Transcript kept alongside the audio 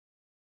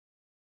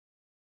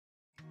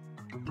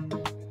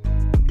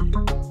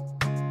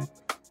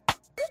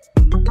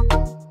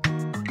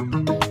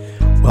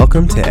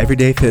Welcome to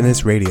Everyday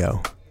Fitness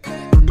Radio.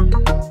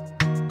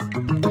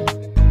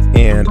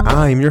 And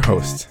I'm your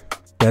host,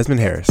 Desmond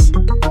Harris.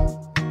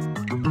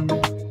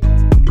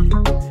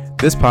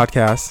 This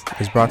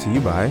podcast is brought to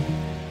you by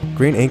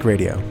Green Ink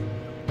Radio.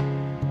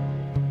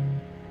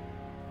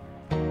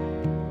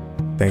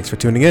 Thanks for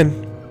tuning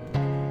in.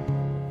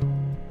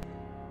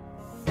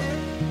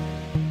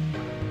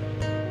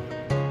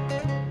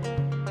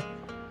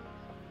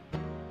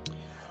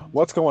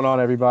 What's going on,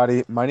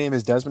 everybody? My name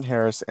is Desmond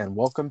Harris, and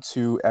welcome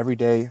to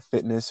Everyday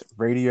Fitness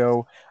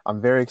Radio.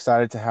 I'm very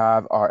excited to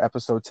have our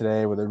episode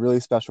today with a really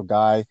special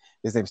guy.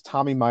 His name's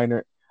Tommy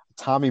Meyer.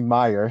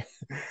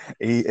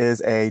 He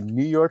is a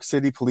New York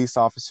City police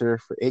officer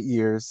for 8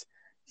 years.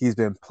 He's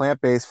been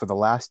plant-based for the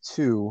last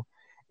 2,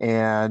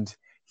 and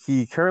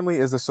he currently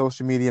is a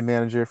social media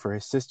manager for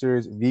his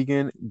sister's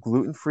vegan,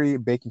 gluten-free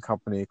baking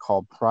company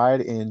called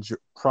Pride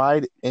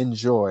and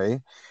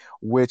Joy,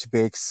 which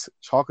bakes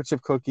chocolate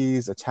chip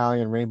cookies,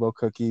 Italian rainbow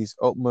cookies,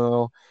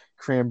 oatmeal,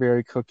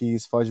 cranberry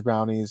cookies, fudge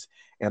brownies,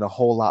 and a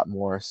whole lot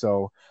more.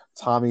 So,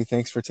 Tommy,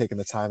 thanks for taking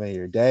the time out of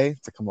your day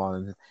to come on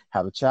and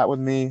have a chat with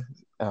me.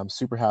 I'm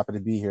super happy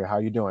to be here. How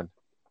you doing?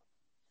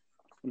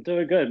 I'm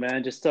doing good,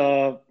 man. Just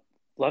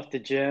left the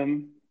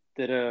gym,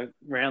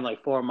 ran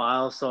like 4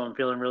 miles, so I'm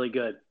feeling really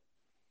good.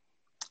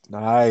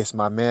 Nice,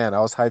 my man. I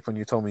was hyped when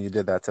you told me you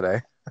did that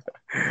today.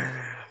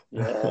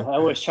 Yeah, I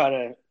always try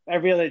to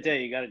every other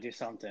day you got to do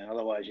something,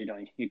 otherwise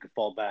you could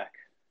fall back.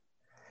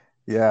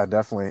 Yeah,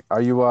 definitely.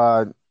 Are you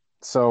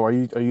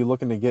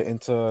looking to get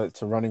into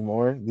running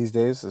more these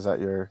days? Is that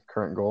your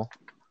current goal?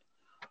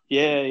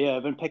 Yeah,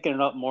 I've been picking it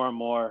up more and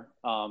more.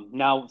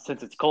 Now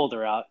since it's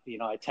colder out,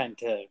 I tend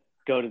to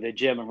go to the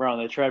gym and run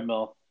on the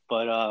treadmill,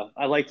 but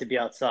I like to be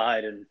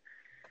outside and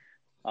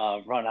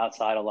run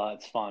outside a lot.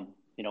 It's fun,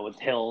 with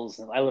hills.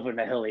 I live in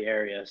a hilly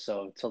area,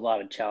 so it's a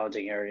lot of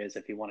challenging areas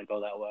if you want to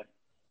go that way.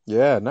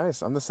 Yeah,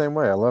 nice. I'm the same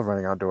way. I love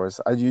running outdoors.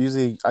 I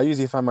usually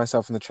find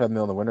myself in the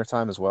treadmill in the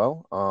wintertime as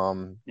well.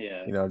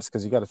 Yeah. Just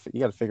because you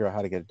gotta figure out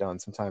how to get it done.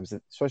 Sometimes,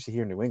 especially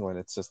here in New England,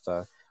 it's just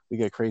we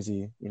get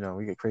crazy.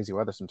 We get crazy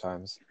weather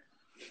sometimes.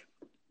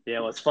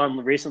 Yeah, well, it's fun.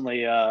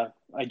 Recently, I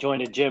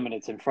joined a gym and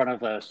it's in front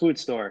of a food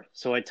store.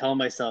 So I tell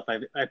myself,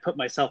 I put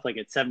myself like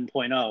at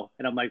 7.0,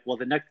 and I'm like, well,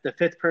 the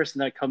fifth person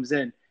that comes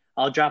in,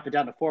 I'll drop it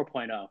down to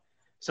 4.0.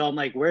 So I'm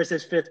like, where's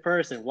this fifth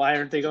person? Why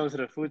aren't they going to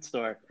the food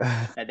store?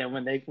 And then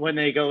when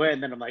they go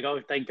in, then I'm like, oh,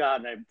 thank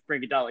God. And I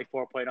bring it down like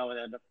 4.0,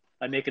 and then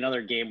I make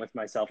another game with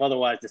myself.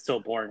 Otherwise, it's so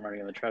boring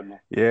running on the treadmill.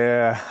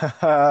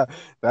 Yeah,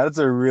 that's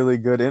a really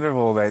good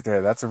interval right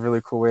there. That's a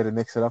really cool way to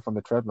mix it up on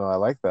the treadmill. I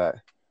like that.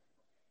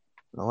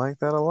 I like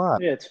that a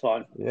lot. Yeah, it's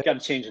fun. Yeah. Got to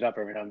change it up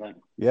every now and then.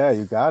 Yeah,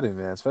 you got it,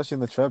 man. Especially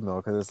in the treadmill,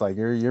 because it's like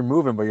you're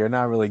moving, but you're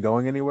not really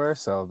going anywhere.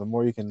 So the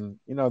more you can,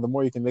 the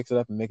more you can mix it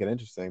up and make it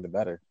interesting, the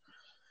better.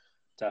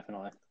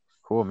 Definitely.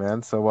 Cool,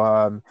 man.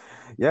 So,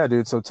 yeah,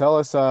 dude. So tell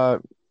us,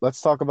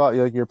 let's talk about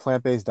like your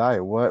plant-based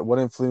diet. What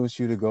influenced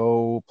you to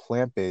go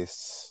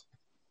plant-based?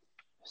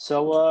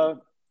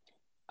 So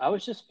I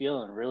was just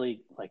feeling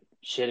really like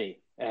shitty,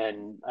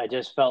 and I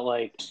just felt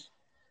like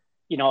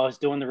I was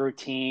doing the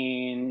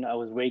routine. I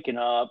was waking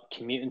up,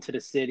 commuting to the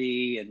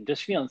city, and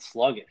just feeling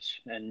sluggish.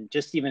 And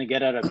just even to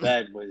get out of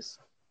bed was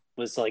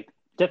like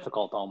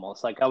difficult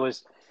almost. Like I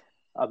was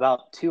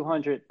about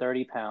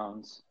 230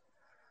 pounds,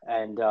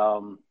 and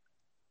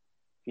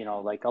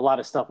like a lot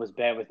of stuff was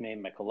bad with me.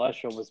 My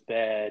cholesterol was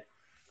bad.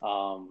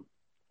 Um,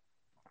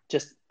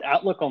 just the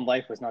outlook on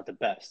life was not the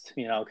best,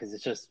 because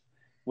it's just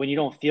when you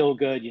don't feel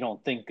good, you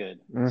don't think good.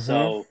 Mm-hmm.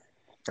 So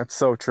That's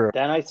so true.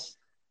 then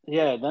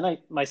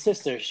my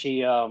sister, she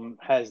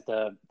has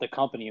the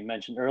company you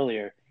mentioned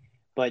earlier,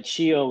 but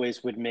she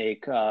always would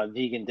make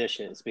vegan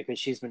dishes because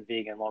she's been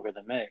vegan longer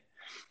than me.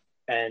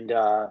 And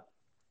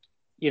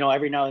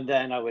every now and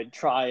then I would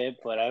try it,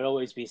 but I'd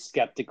always be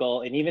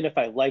skeptical. And even if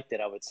I liked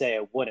it, I would say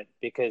I wouldn't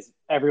because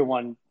a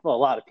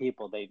lot of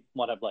people, they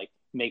want to like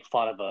make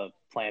fun of a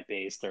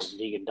plant-based or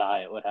vegan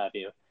diet, what have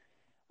you.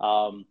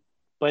 Um,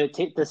 but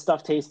the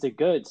stuff tasted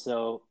good,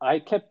 so I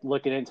kept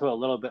looking into it a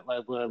little bit.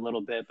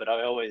 But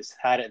I always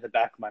had it in the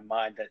back of my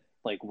mind that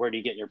like, where do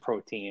you get your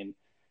protein?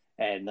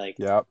 And like,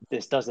 Yep.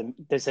 this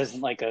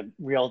isn't like a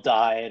real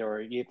diet,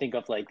 or you think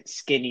of like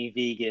skinny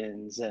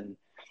vegans and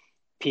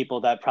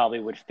people that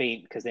probably would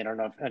faint because they don't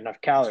have enough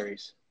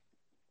calories.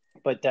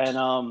 But then,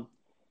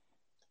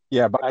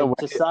 Yeah, by the I way,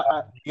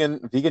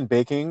 decided, vegan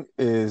baking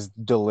is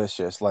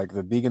delicious. Like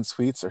the vegan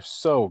sweets are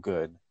so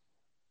good.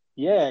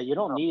 yeah, you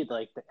don't need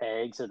like the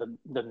eggs or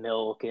the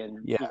milk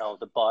and Yeah.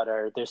 the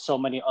butter. There's so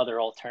many other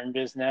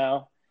alternatives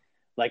now.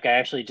 Like I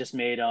actually just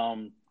made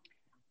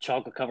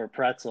chocolate covered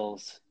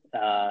pretzels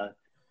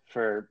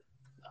for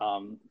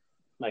um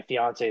my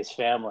fiance's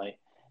family,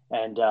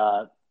 and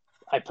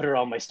I put it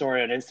on my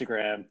story on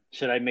Instagram.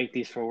 Should I make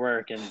these for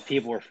work? And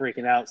people were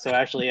freaking out. So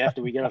actually,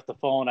 after we get off the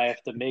phone, I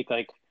have to make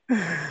like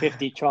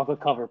 50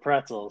 chocolate covered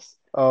pretzels.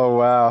 Oh,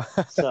 wow.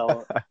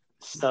 So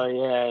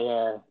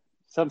yeah.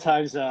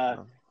 Sometimes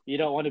you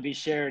don't want to be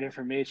sharing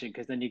information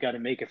because then you got to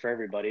make it for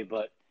everybody.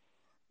 But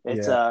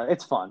Yeah.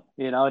 It's fun,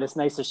 and it's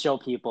nice to show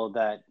people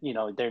that,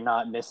 they're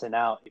not missing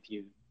out if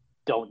you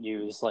don't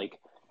use like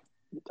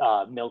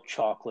milk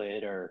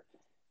chocolate, or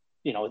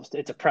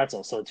it's a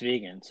pretzel, so it's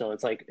vegan. So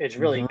it's like it's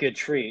really a Hmm. good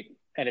treat,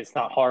 and it's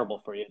not horrible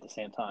for you at the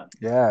same time.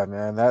 Yeah,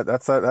 man.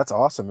 That's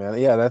awesome, man.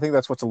 Yeah, I think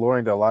that's what's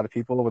alluring to a lot of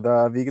people with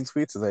vegan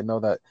sweets is they know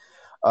that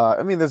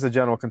I mean, there's a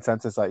general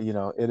consensus that,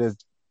 it is,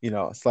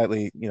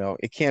 slightly,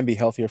 it can be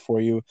healthier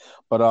for you.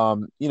 But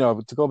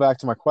to go back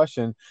to my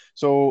question,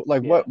 so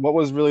like Yeah, what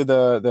was really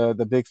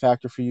the big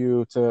factor for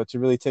you to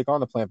really take on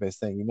the plant-based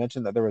thing? You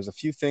mentioned that there was a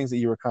few things that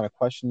you were kind of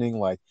questioning,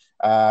 like,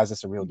 is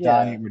this a real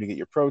yeah, diet? Where do you get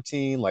your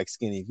protein? Like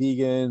skinny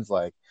vegans,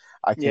 like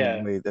I can't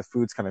yeah, really, the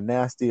food's kind of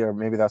nasty, or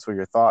maybe that's what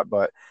you thought.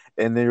 But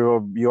and then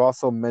you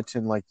also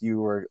mentioned like you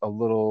were a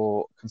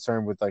little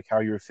concerned with like how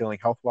you were feeling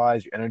health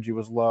wise, your energy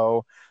was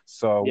low.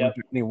 So, was yep.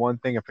 there any one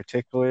thing in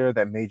particular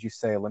that made you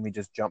say, "Let me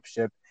just jump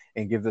ship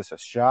and give this a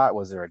shot"?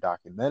 Was there a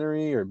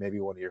documentary, or maybe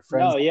one of your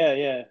friends? No, yeah,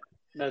 yeah.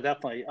 No,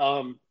 definitely.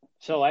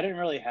 So I didn't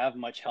really have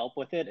much help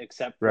with it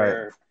except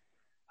Right.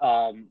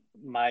 for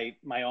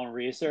my own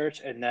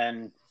research, and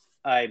then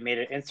I made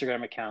an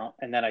Instagram account,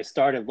 and then I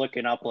started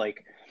looking up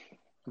like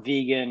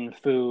vegan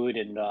food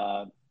and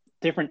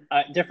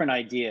different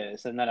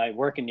ideas. And then I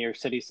work in New York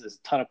City, so there's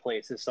a ton of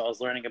places. So I was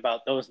learning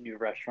about those new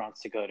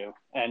restaurants to go to.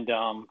 And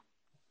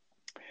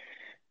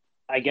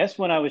I guess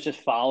when I was just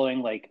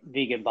following like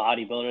vegan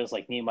bodybuilders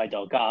like Nima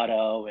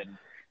Delgado and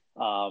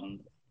um,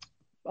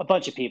 a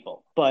bunch of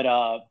people, but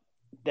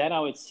then I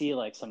would see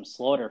like some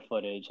slaughter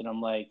footage, and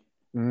I'm like,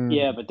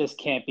 yeah, Mm, but this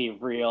can't be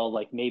real.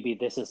 Like maybe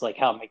this is like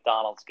how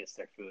McDonald's gets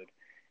their food.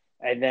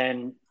 And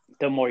then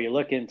the more you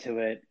look into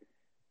it,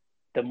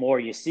 the more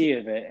you see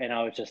of it. And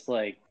I was just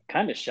like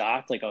kind of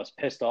shocked. Like I was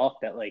pissed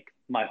off that like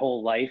my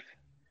whole life,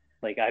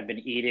 like I've been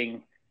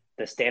eating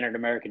the standard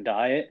American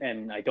diet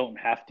and I don't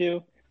have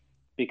to,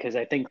 because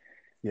I think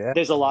yeah.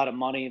 there's a lot of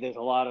money, there's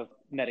a lot of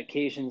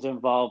medications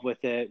involved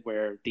with it,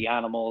 where the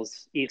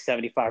animals eat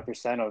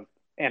 75% of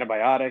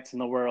antibiotics in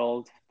the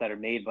world that are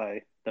made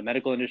by the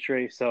medical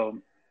industry. So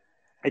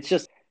it's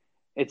just,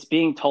 it's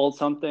being told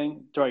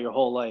something throughout your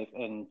whole life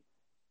and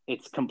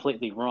it's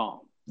completely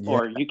wrong. Yeah.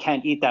 Or you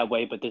can't eat that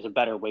way, but there's a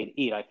better way to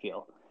eat, I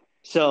feel.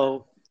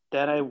 So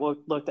then I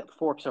looked at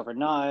Forks Over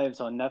Knives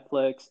on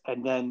Netflix,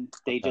 and then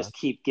they Okay. just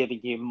keep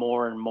giving you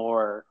more and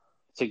more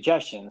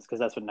suggestions because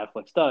that's what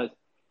Netflix does.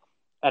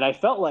 And I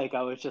felt like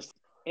I was just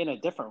in a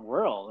different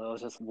world. It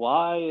was just,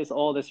 why is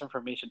all this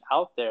information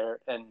out there?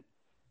 And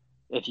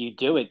if you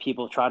do it,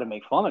 people try to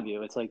make fun of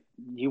you. It's like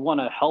you want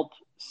to help.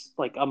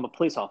 Like I'm a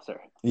police officer.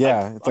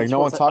 Yeah. It's like no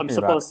one's I'm talking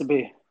about supposed to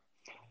be,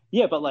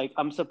 yeah, but like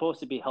I'm supposed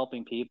to be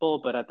helping people,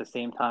 but at the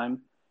same time,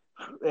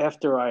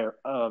 after I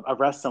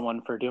arrest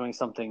someone for doing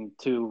something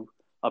to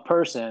a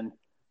person,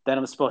 then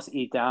I'm supposed to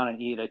eat down and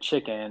eat a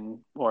chicken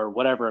or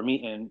whatever I'm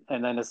eating,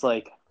 and then it's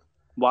like,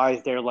 why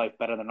is their life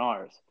better than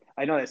ours?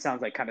 I know that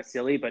sounds like kind of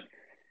silly, but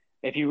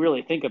if you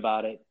really think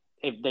about it,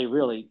 if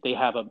they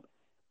have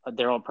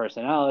their own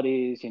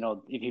personalities.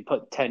 If you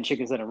put 10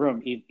 chickens in a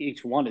room,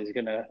 each one is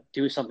gonna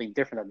do something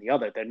different than the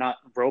other. They're not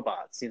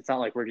robots. It's not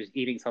like we're just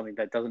eating something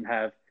that doesn't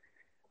have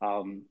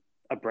um,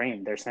 a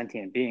brain. They're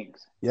sentient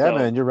beings. Yeah, So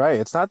man, you're right.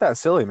 It's not that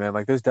silly, man.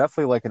 Like there's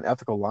definitely like an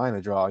ethical line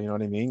to draw, you know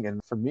what I mean? And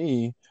for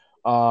me,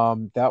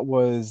 that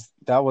was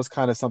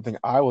kind of something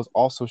I was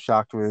also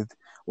shocked with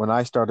when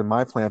I started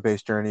my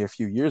plant-based journey a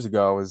few years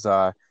ago is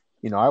I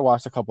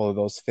watched a couple of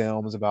those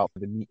films about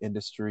the meat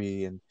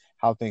industry and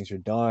how things are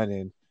done.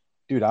 And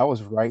dude, I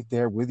was right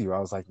there with you. I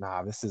was like,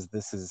 nah, this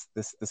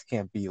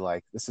can't be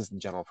like this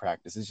isn't general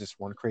practice. It's just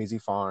one crazy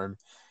farm.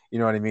 You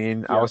know what I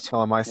mean? I was yep,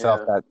 telling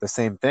myself yeah, that the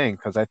same thing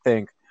because I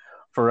think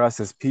for us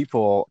as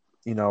people,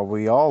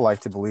 we all like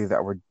to believe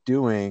that we're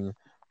doing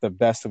the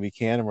best that we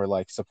can and we're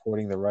like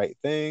supporting the right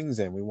things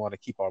and we want to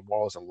keep our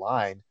morals in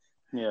line.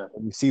 yeah,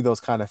 When you see those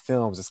kind of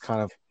films, it's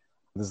kind of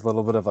there's a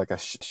little bit of like a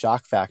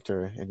shock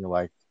factor, and you're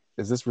like,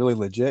 is this really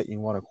legit?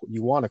 You want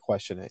to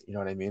question it. You know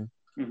what I mean?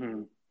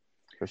 hmm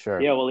For sure.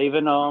 yeah. Well,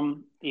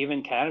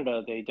 even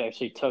Canada, they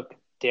actually took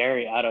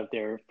dairy out of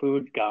their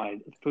food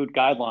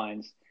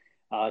guidelines,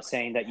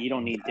 saying that you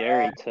don't need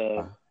dairy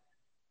to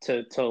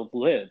Uh,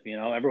 live.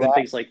 Everyone that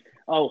thinks like,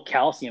 oh,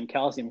 calcium,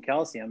 calcium,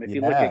 calcium. If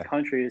you look at yeah,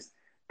 countries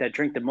that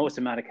drink the most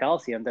amount of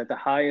calcium, that the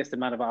highest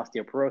amount of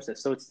osteoporosis.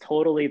 So it's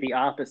totally the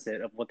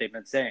opposite of what they've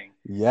been saying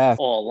yes.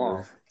 all Dude.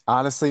 along.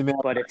 Honestly, man,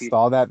 But I if you,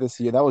 saw that this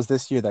year. That was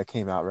this year that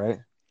came out, right?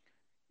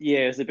 yeah,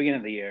 it's the beginning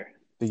of the year.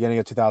 Beginning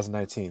of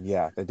 2019.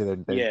 Yeah,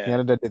 Yeah.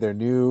 Canada did their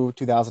new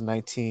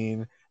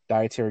 2019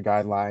 dietary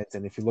guidelines,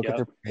 and if you look at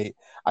Yep. their plate,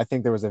 I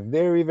think there was a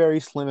very very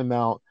slim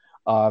amount.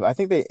 I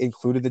think they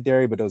included the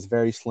dairy, but it was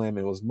very slim.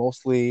 It was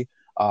mostly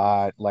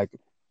like Yeah,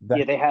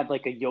 that. they had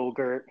like a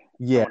yogurt, I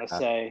Yeah, want to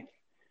say,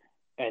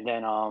 and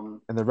then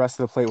and the rest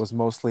of the plate was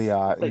mostly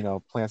like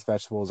plants,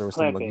 vegetables. There were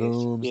some plant based.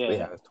 legumes. Yeah.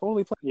 Yeah,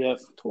 totally plant Yep.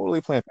 based.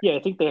 Totally plant Yeah, I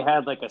think they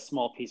had like a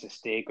small piece of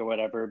steak or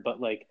whatever, but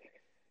like,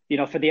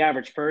 for the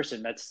average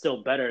person, that's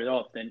still better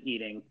off than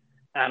eating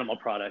animal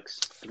products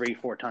 3,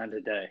 4 times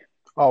a day.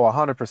 Oh,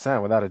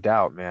 100%, without a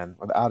doubt, man.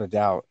 Without a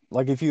doubt.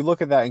 Like if you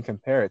look at that and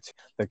compare it to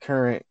the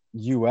current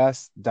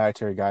US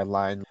dietary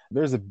guideline,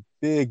 there's a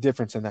big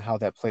difference in how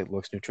that plate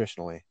looks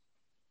nutritionally.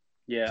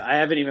 Yeah, I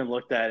haven't even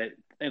looked at it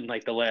in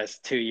like the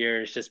last 2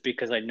 years just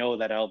because I know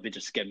that I'll be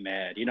just get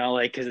mad,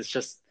 like because it's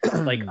just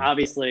like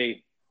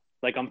obviously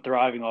like I'm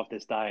thriving off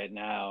this diet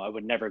now. I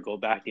would never go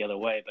back the other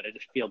way, but I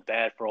just feel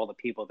bad for all the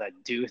people that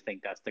do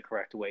think that's the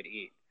correct way to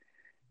eat.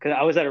 Because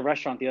I was at a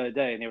restaurant the other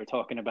day and they were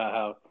talking about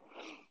how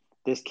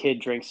this kid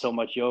drinks so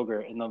much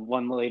yogurt, and the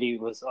one lady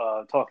was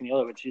talking the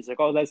other one. She's like,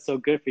 "Oh, that's so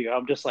good for you."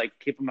 I'm just like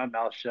keeping my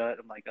mouth shut.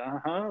 I'm like, "Uh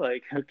huh,"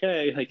 like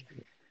okay, like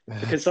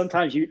because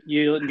sometimes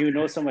you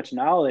know so much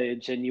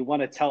knowledge and you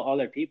want to tell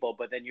other people,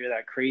 but then you're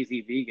that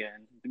crazy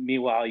vegan.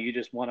 Meanwhile, you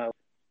just want to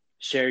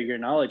share your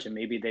knowledge, and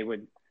maybe they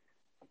would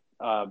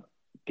uh,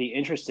 be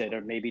interested, or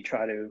maybe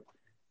try to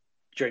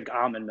drink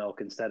almond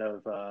milk instead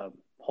of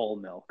whole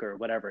milk or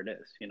whatever it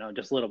is.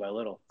 Just little by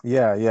little.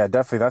 Yeah, yeah,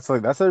 definitely.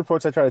 That's the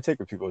approach I try to take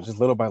with people, just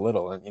little by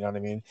little, and you know what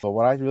I mean. But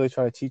what I really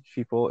try to teach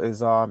people is,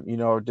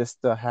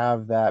 just to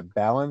have that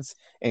balance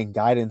and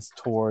guidance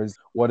towards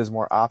what is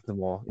more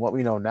optimal. What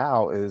we know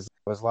now is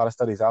there's a lot of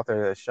studies out there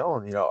that have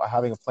shown,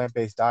 having a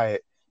plant-based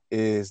diet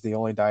is the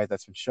only diet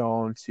that's been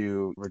shown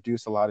to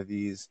reduce a lot of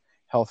these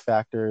health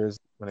factors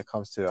when it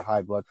comes to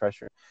high blood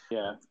pressure.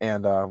 Yeah.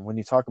 And when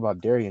you talk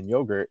about dairy and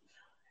yogurt,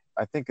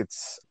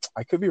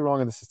 I could be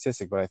wrong in the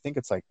statistic, but I think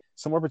it's like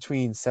somewhere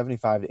between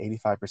 75 to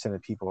 85%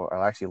 of people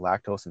are actually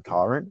lactose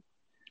intolerant.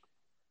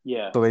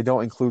 Yeah. So they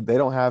don't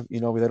have,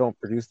 they don't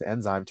produce the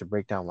enzyme to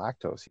break down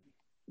lactose.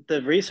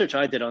 The research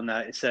I did on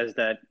that, it says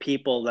that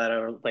people that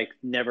are like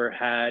never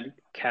had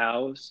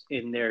cows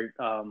in their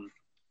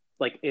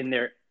like in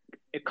their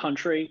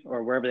country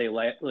or wherever they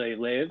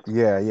lived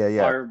Yeah, yeah,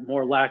 yeah. are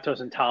more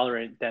lactose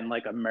intolerant than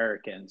like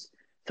Americans.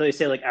 So they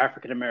say like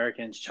African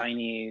Americans,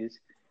 Chinese,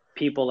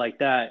 people like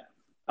that,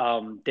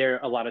 they're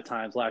a lot of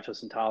times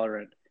lactose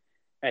intolerant,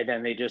 and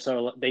then they just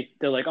are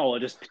they're like, oh, well,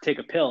 just take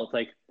a pill. It's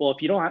like, well,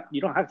 if you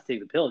don't have to take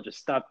the pill, just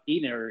stop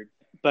eating it.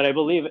 But I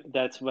believe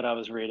that's what I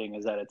was reading,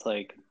 is that it's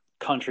like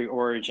country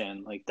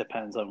origin, like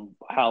depends on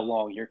how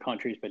long your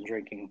country's been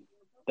drinking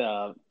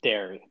the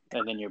dairy,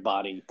 and then your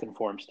body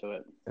conforms to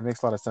it. It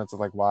makes a lot of sense of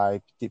like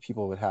why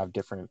people would have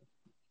different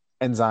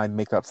enzyme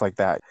makeups like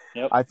that.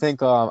 Yep. I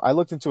think I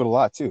looked into it a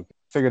lot too.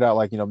 Figured out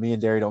like, me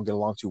and dairy don't get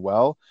along too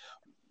well.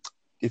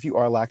 If you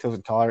are lactose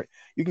intolerant,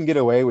 you can get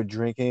away with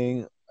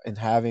drinking and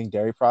having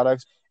dairy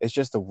products. It's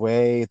just the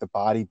way the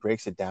body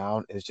breaks it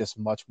down is just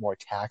much more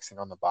taxing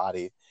on the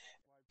body.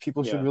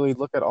 People should Yeah. really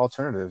look at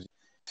alternatives.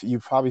 You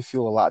probably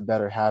feel a lot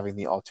better having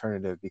the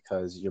alternative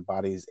because your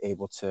body is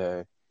able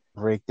to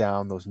break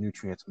down those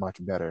nutrients much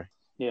better.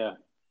 Yeah.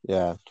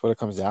 Yeah, that's what it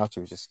comes down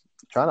to, just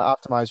trying to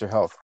optimize your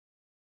health.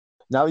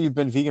 Now that you've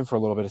been vegan for a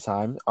little bit of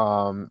time,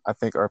 I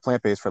think, or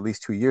plant-based for at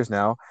least 2 years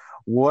now,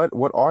 what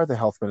are the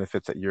health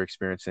benefits that you're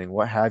experiencing?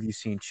 What have you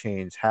seen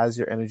change? Has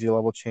your energy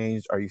level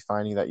changed? Are you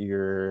finding that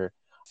you're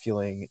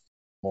feeling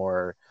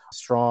more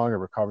strong or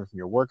recovering from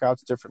your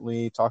workouts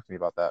differently? Talk to me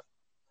about that.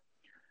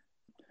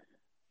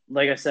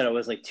 Like I said, I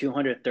was like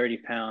 230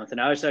 pounds,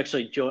 and I was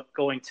actually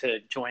going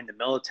to join the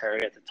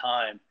military at the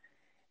time.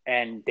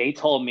 And they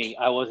told me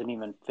I wasn't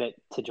even fit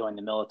to join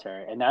the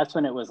military. And that's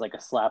when it was like a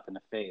slap in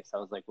the face. I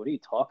was like, what are you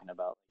talking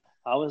about?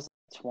 I was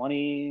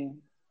 20,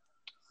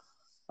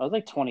 I was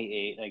like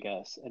 28, I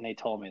guess. And they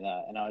told me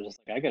that. And I was just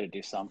like, I got to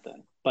do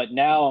something. But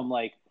now I'm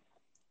like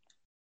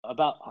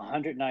about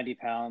 190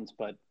 pounds,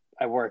 but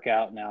I work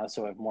out now.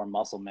 So I have more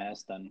muscle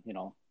mass than,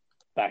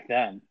 back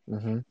then.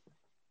 Mm-hmm.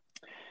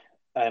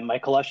 And my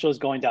cholesterol is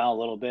going down a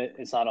little bit.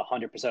 It's not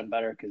 100%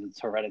 better because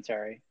it's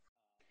hereditary.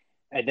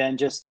 And then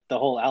just the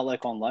whole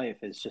outlook on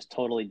life is just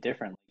totally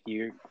different.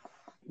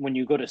 When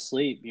you go to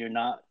sleep, you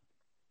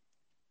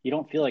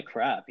don't feel like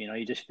crap.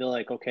 You just feel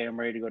like, okay, I'm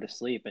ready to go to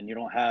sleep. And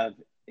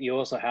you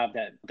also have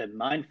that the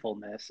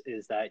mindfulness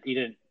is that you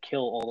didn't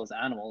kill all those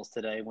animals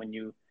today when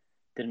you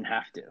didn't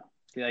have to.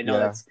 I know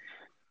Yeah.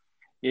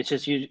 it's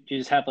just you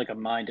just have like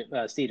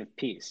a state of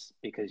peace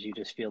because you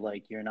just feel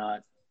like you're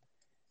not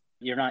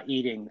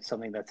eating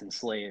something that's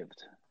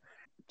enslaved.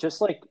 Just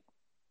like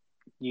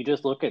you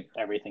just look at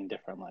everything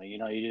differently.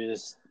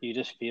 You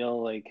just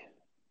feel like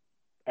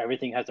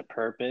everything has a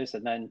purpose,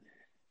 and then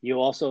you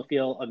also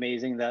feel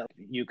amazing that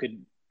you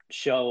could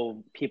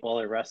show people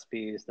other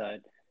recipes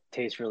that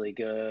taste really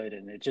good,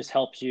 and it just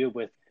helps you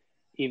with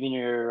even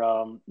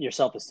your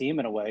self esteem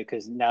in a way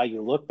because now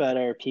you look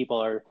better.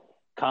 People are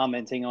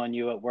commenting on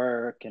you at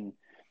work, and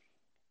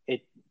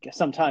it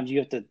sometimes you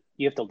have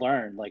to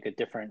learn like a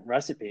different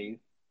recipe.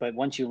 But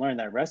once you learn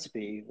that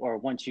recipe, or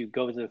once you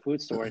go to the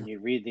food store and you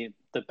read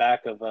the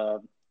back of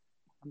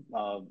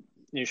a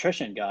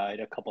nutrition guide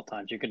a couple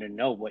times, you're going to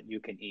know what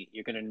you can eat.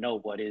 You're going to know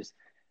what is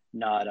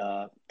not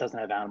doesn't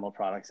have animal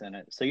products in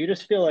it. So you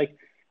just feel like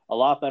a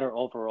lot better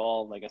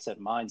overall. Like I said,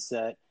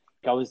 mindset.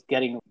 I was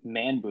getting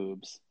man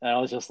boobs, and I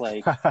was just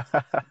like, like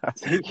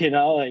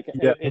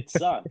Yeah. it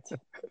sucked.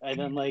 And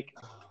then like,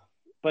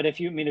 but if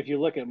you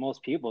look at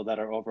most people that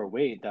are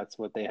overweight, that's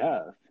what they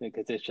have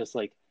because it's just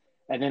like,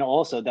 And then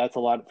also that's a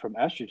lot from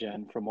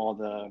estrogen from all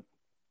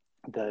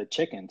the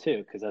chicken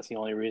too, because that's the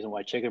only reason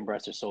why chicken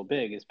breasts are so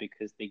big is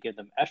because they give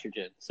them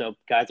estrogen. So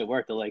guys at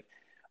work, they're like,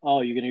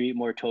 "Oh, you're gonna eat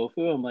more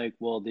tofu?" I'm like,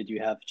 "Well, did you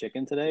have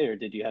chicken today, or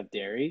did you have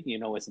dairy? You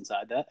know what's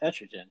inside that?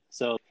 Estrogen."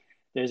 So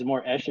there's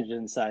more estrogen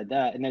inside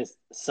that, and there's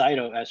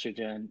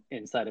phytoestrogen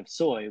inside of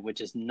soy,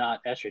 which is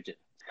not estrogen,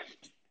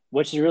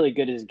 which is really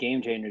good as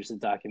Game Changers, the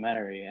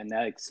documentary, and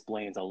that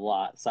explains a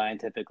lot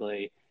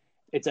scientifically.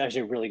 It's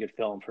actually a really good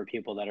film for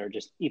people that are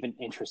just even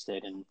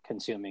interested in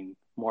consuming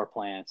more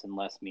plants and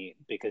less meat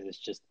because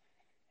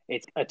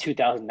it's a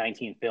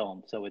 2019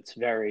 film, so it's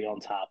very on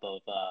top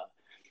of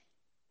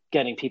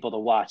getting people to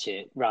watch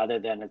it rather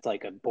than it's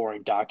like a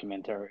boring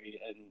documentary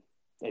and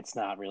it's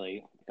not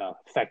really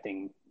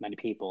affecting many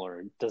people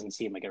or doesn't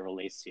seem like it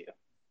relates to you.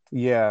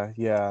 Yeah,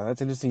 yeah,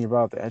 that's interesting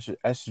about the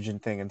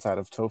estrogen thing inside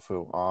of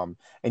tofu.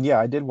 And yeah,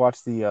 I did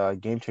watch the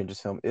Game Changers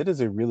film. It is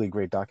a really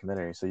great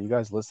documentary. So you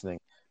guys listening,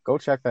 go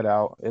check that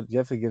out. It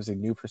definitely gives a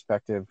new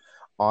perspective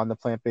on the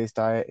plant-based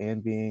diet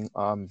and being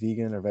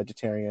vegan or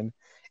vegetarian.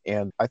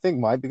 And I think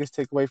my biggest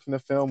takeaway from the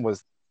film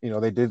was,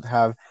 they did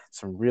have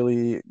some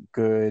really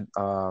good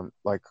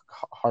like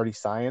hardy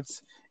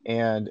science.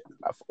 And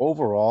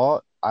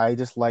overall, I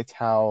just liked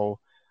how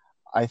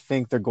I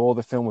think the goal of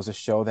the film was to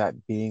show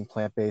that being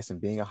plant based and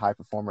being a high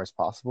performer is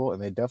possible.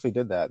 And they definitely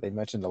did that. They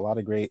mentioned a lot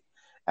of great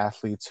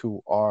athletes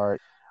who are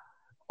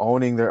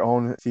owning their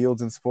own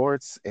fields and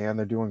sports and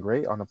they're doing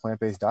great on a plant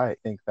based diet.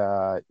 I think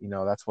that,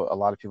 that's what a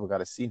lot of people got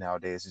to see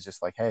nowadays is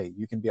just like, hey,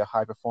 you can be a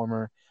high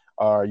performer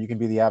or you can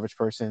be the average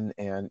person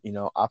and,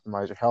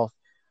 optimize your health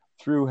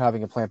through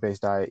having a plant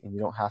based diet. And you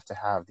don't have to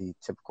have the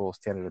typical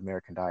standard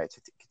American diet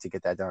to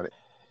get that done.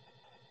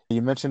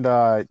 You mentioned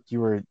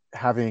you were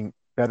having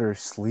better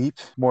sleep,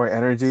 more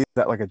energy. Is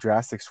that like a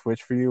drastic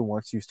switch for you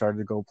once you started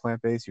to go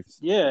plant-based?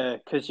 Yeah,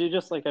 because you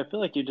just like I feel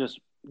like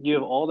you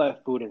have all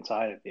that food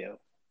inside of you,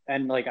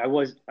 and like I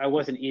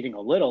wasn't eating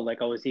a little,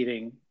 like I was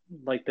eating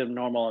like the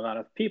normal amount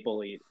of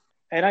people eat,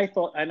 and I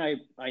thought and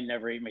I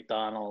never eat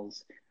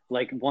McDonald's.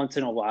 Like once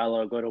in a while,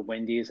 I'll go to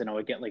Wendy's and I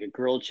would get like a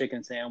grilled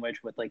chicken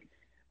sandwich with like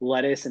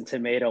lettuce and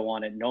tomato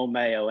on it, no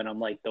mayo, and I'm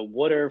like the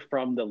water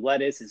from the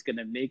lettuce is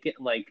gonna make it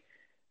like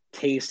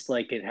taste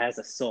like it has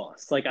a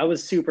sauce. Like I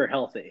was super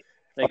healthy.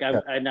 Like Okay.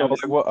 and So I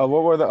was like,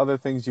 what were the other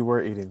things you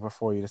were eating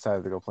before you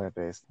decided to go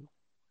plant-based?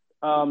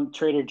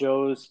 Trader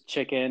Joe's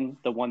chicken,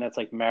 the one that's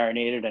like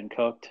marinated and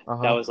cooked.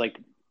 Uh-huh. That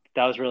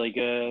was really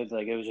good.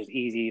 Like it was just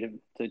easy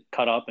to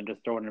cut up and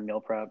just throw it in a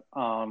meal prep.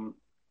 I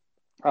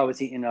was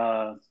eating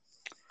I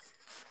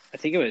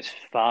think it was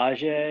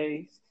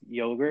Fage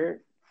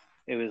yogurt.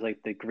 It was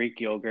like the Greek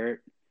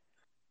yogurt,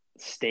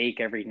 steak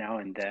every now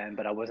and then,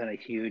 but I wasn't a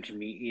huge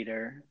meat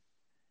eater.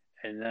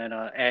 And then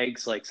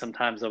eggs, like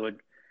sometimes I would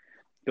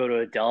go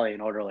to a deli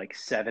and order like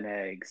 7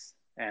 eggs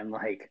and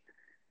like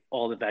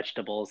all the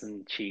vegetables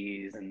and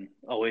cheese and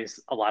always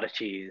a lot of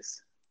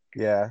cheese.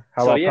 Yeah.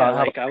 So yeah,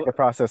 How about the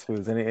processed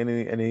foods?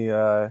 Any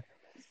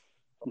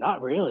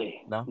not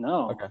really. no?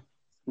 No, Okay.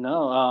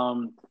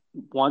 no.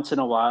 Once in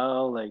a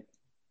while, like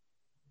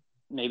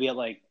maybe at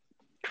like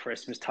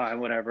Christmas time,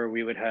 whatever,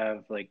 we would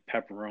have like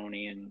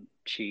pepperoni and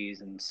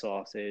cheese and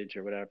sausage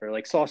or whatever.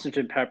 Like sausage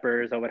and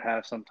peppers, I would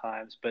have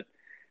sometimes, but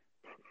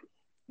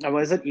I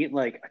wasn't eating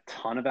like a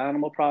ton of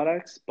animal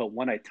products. But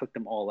when I took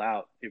them all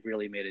out, it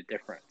really made a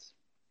difference.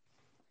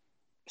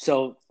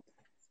 So,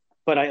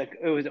 but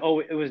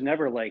it was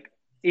never like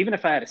even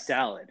if I had a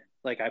salad,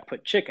 like I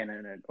put chicken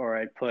in it or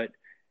I'd put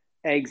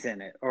eggs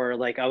in it or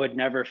like I would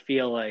never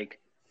feel like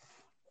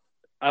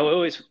I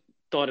always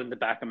thought in the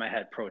back of my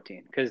head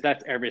protein because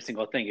that's every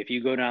single thing. If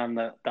you go down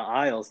the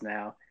aisles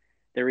now,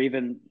 they're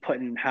even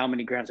putting how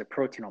many grams of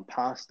protein on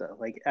pasta.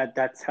 Like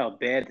that's how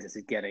bad this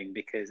is getting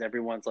because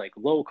everyone's like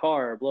low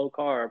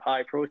carb,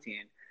 high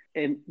protein.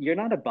 And you're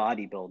not a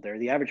bodybuilder.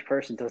 The average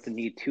person doesn't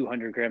need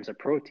 200 grams of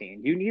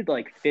protein. You need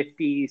like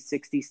 50,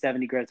 60,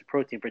 70 grams of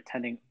protein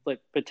pretending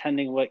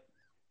what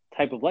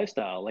type of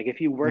lifestyle. Like if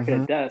you work at a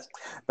Mm-hmm. desk,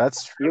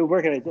 That's true. you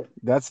work at a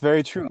That's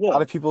very true. A lot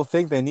yeah, of people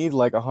think they need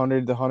like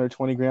 100 to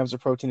 120 grams of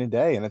protein a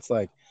day, and it's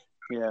like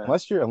yeah,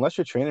 unless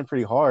you're training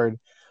pretty hard,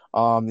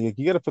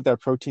 you got to put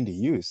that protein to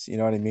use. You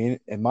know what I mean?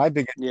 And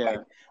yeah,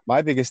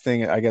 my biggest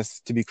thing, I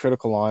guess, to be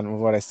critical on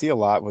what I see a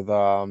lot with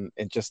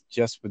and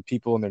just with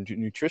people and their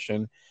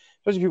nutrition,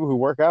 especially people who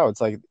work out,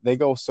 it's like they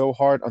go so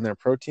hard on their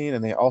protein,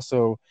 and they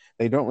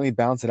don't really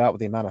balance it out with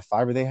the amount of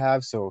fiber they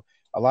have. So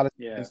a lot of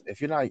yeah. times,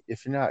 if you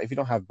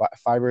don't have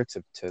fiber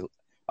to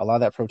allow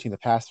that protein to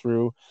pass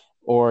through,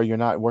 or you're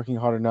not working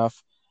hard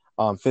enough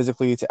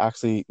physically to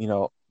actually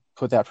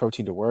put that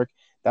protein to work,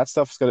 that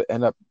stuff's going to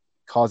end up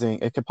causing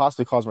it could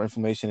possibly cause more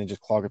inflammation and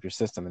just clog up your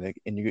system, and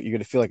you're going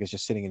to feel like it's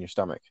just sitting in your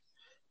stomach.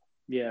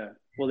 Yeah.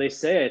 Well, they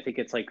say I think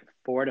it's like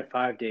 4 to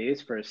 5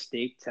 days for a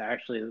steak to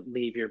actually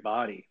leave your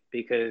body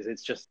because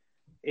it's just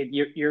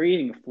you're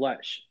eating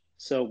flesh.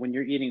 So when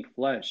you're eating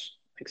flesh,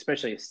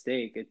 especially a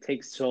steak, it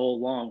takes so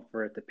long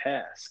for it to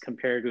pass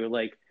compared to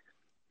like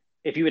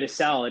if you eat a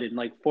salad in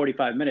like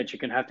 45 minutes, you're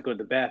gonna have to go to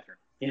the bathroom.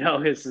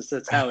 It's just,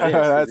 that's how it is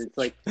because That's it's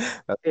like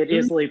that's it true.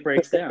 easily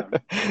breaks down.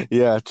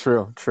 Yeah,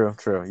 true, true,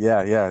 true.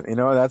 Yeah, yeah.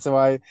 That's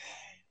why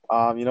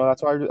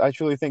that's why I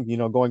truly think,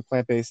 going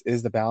plant-based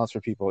is the balance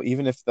for people.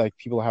 Even if like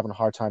people are having a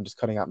hard time just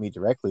cutting out meat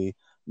directly,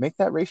 make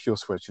that ratio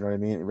switch, you know what I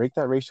mean? Make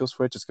that ratio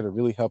switch. It's going to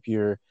really help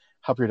your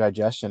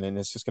digestion, and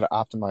it's just going to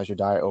optimize your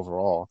diet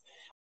overall.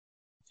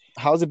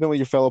 How's it been with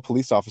your fellow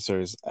police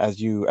officers as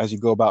you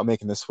go about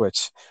making the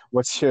switch?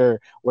 What's their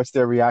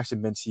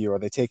reaction been to you? Are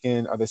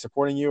they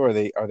supporting you? Are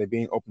they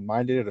being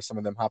open-minded? Or some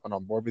of them hopping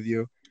on board with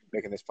you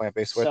making this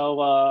plant-based switch?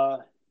 So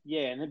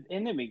yeah,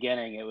 in the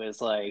beginning it was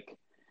like,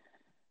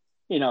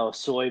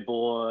 soy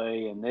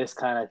boy and this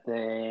kind of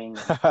thing.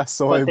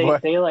 Soy But they boy.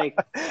 they like,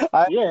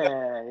 I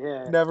yeah,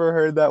 yeah. never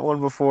heard that one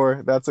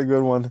before. That's a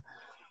good one.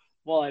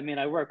 Well, I mean,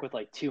 I work with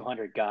like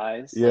 200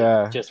 guys, like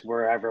Yeah, just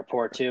where I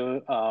report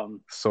to.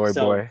 soy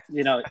So, boy.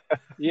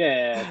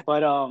 yeah,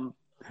 but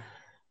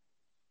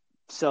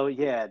so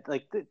yeah,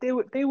 like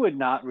they would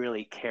not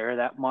really care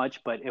that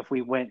much, but if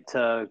we went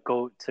to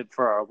go to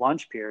for our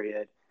lunch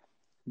period,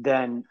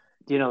 then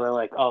they're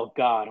like, "Oh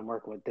God, I'm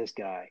working with this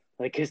guy."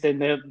 Like, cause then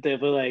they'll be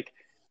like,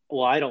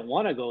 "Well, I don't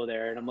want to go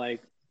there," and I'm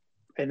like,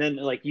 and then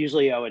like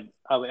usually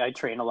I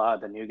train a lot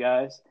of the new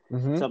guys,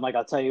 Hmm. so I'm like,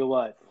 I'll tell you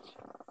what,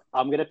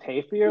 I'm gonna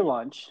pay for your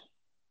lunch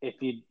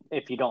if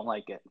you don't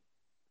like it,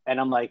 and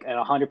I'm like at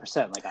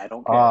 100%, like I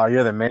don't Oh, care,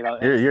 you're the man.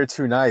 and You're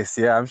too nice.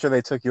 Yeah, I'm sure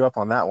they took you up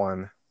on that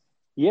one.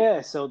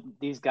 yeah, so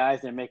these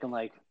guys they're making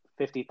like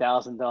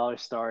 $50,000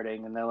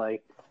 starting, and they're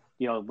like,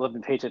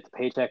 living paycheck to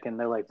paycheck, and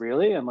they're like,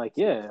 really? I'm like,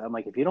 yeah. I'm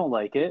like, if you don't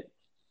like it,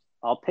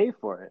 I'll pay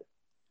for it.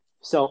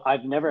 So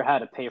I've never had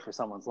to pay for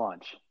someone's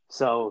lunch.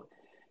 So,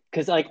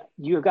 because like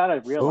you got to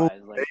Oh,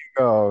 realize, there like, you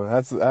go.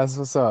 That's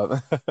what's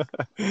up.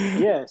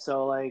 yeah,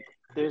 so like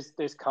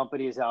there's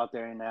companies out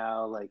there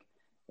now like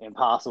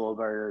Impossible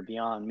Burger,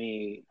 Beyond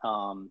Meat.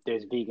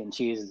 There's vegan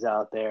cheeses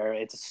out there.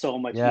 It's so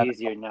much Yeah, there's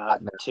easier a now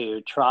lot now.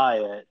 to try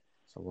it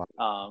It's a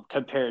lot.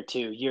 compared to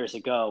years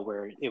ago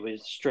where it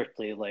was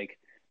strictly like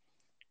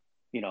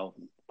you know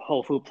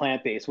whole food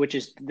plant based, which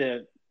is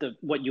the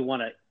what you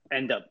want to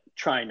end up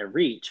trying to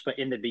reach. But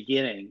in the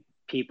beginning,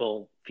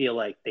 people feel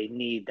like they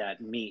need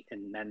that meat,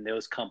 and then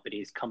those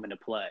companies come into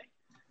play.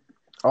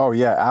 Oh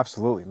yeah,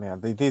 absolutely, man.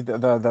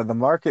 The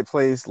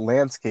marketplace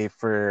landscape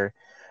for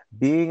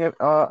being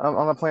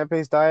on a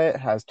plant-based diet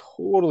has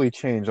totally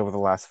changed over the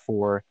last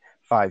 4,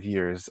 5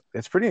 years.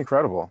 It's pretty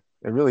incredible.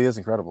 It really is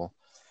incredible.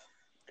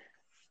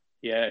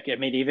 Yeah, I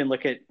mean, even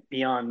look at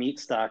Beyond Meat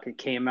stock. It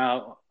came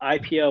out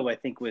IPO, I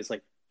think, was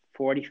like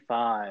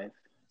 45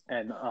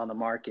 and on the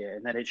market,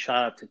 and then it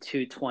shot up to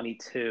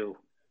 222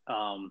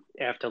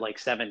 after like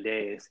 7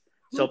 days.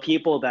 So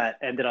people that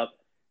ended up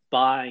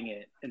buying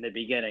it in the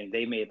beginning,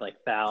 they made like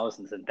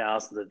thousands and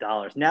thousands of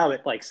dollars. Now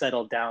it like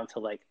settled down to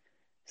like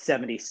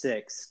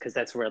 76 because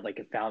that's where like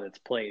it found its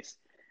place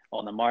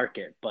on the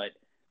market. But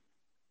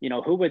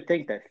who would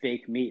think that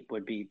fake meat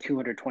would be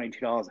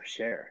 $222 a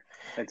share?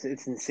 It's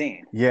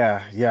insane.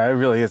 Yeah, yeah, it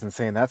really is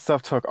insane. That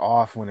stuff took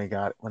off when it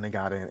got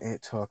in.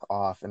 It took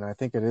off, and I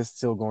think it is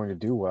still going to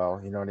do well.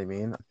 You know what I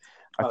mean?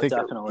 I Oh, think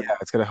definitely. yeah,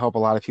 it's going to help a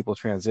lot of people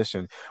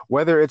transition.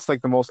 Whether it's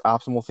like the most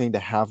optimal thing to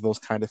have those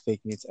kind of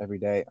fake meats every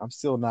day, I'm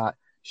still not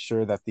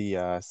sure that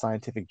the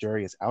scientific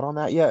jury is out on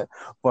that yet.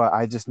 But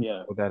I just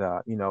know Yeah.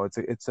 that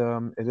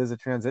it is a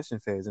transition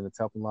phase, and it's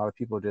helping a lot of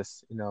people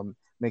just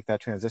make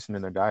that transition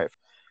in their diet.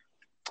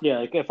 Yeah,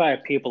 like if I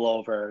have people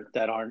over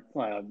that aren't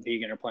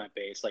vegan or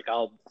plant-based, like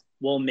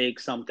we'll make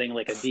something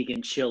like a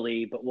vegan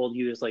chili, but we'll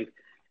use like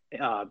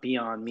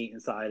Beyond Meat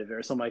inside of it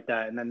or something like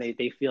that, and then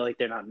they feel like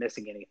they're not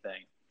missing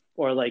anything.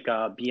 Or like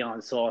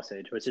Beyond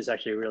Sausage, which is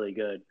actually really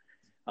good.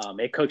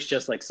 It cooks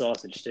just like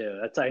sausage too.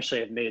 That's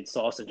actually I've made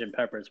sausage and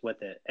peppers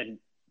with it, and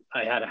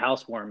I had a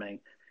housewarming.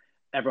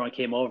 Everyone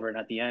came over, and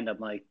at the end, I'm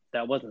like,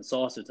 "That wasn't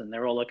sausage," and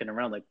they're all looking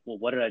around like, "Well,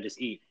 what did I just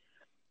eat?"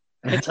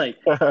 It's like,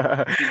 but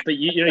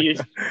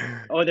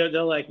oh,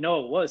 they're like,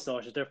 no, it was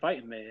sausage. They're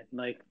fighting me. I'm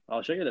like,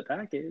 I'll show you the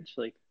package.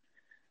 Like,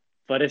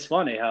 but it's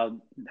funny how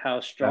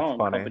That's strong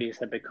funny. companies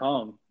have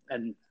become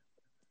and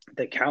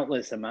the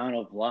countless amount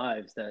of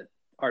lives that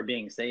are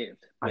being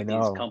saved I with these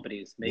know.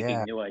 companies making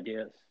Yeah. new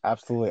ideas.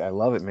 Absolutely. I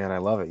love it, man. I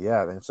love it.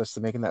 Yeah. And it's just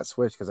making that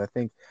switch because I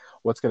think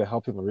what's going to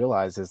help people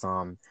realize is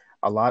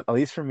a lot, at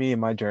least for me in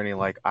my journey,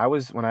 like I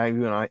was when I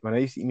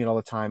used to eat meat all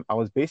the time, I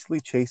was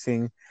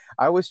chasing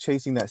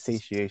that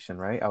satiation,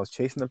 right? I was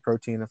chasing the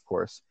protein, of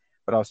course,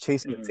 but I was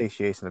chasing the Hmm.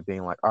 satiation of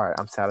being like, all right,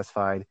 I'm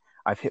satisfied.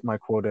 I've hit my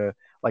quota,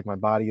 like my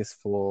body is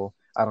full.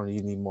 I don't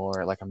need any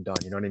more, like I'm done.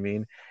 You know what I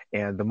mean?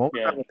 And the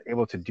moment I Yeah. was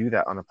able to do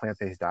that on a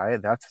plant-based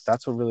diet,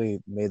 that's what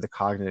really made the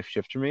cognitive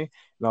shift for me.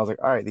 And I was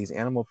like, all right, these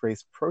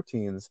animal-based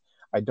proteins,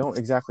 I don't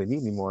exactly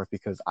need anymore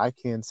because I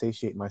can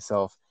satiate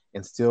myself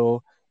and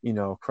still,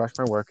 crush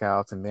my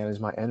workouts and manage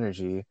my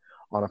energy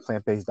on a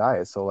plant-based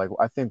diet. So like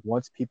I think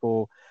once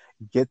people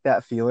get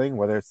that feeling,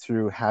 whether it's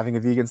through having a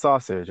vegan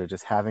sausage or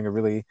just having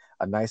a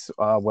nice,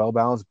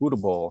 well-balanced Buddha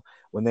bowl,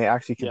 when they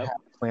actually can Yep.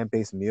 have a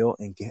plant-based meal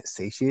and get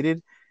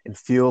satiated and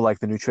feel like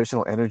the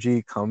nutritional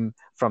energy come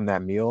from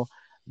that meal,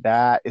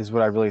 that is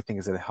what I really think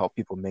is going to help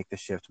people make the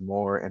shift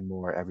more and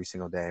more every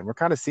single day. And we're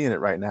kind of seeing it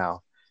right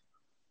now.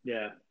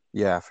 Yeah.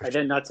 Yeah, for And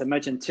sure. then not to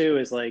mention too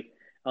is like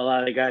a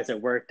lot of the guys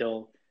at work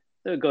they'll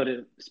go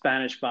to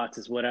Spanish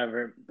spots,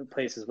 whatever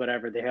places,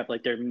 whatever. They have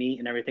like their meat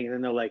and everything, and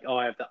then they're like, "Oh,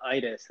 I have the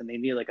itis," and they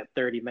need like a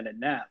 30-minute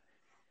nap.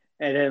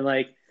 And then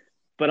like,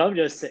 but I'm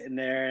just sitting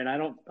there, and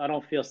I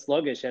don't feel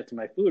sluggish after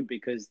my food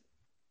because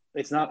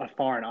it's not a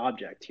foreign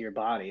object to your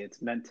body.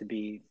 It's meant to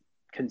be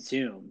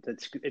consumed.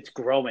 It's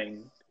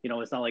growing.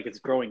 It's not like it's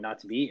growing not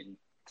to be eaten.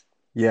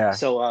 Yeah,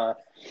 So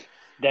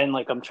then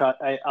like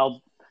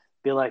I'll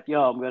be like,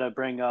 yo, I'm gonna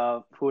bring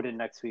food in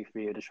next week for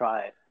you to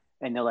try it.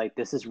 And they're like,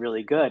 this is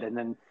really good. And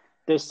then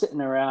they're sitting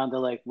around, they're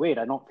like, wait,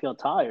 I don't feel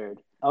tired.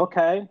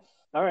 Okay.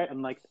 All right.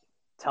 I'm like,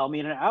 tell me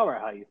in an hour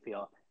how you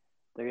feel.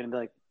 They're gonna be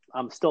like,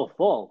 I'm still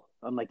full.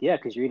 I'm like, yeah,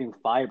 because you're eating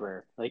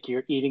fiber. Like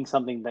you're eating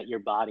something that your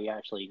body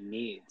actually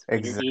needs.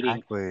 When you're eating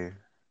exactly.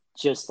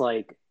 just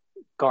like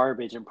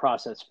garbage and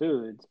processed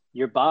foods,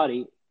 your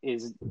body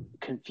is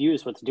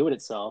confused what to do with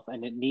itself,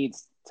 and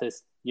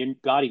your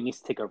body needs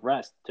to take a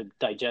rest to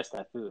digest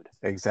that food.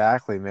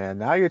 Exactly, man.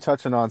 Now you're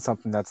touching on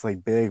something that's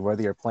like big,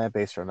 whether you're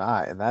plant-based or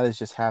not, and that is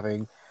just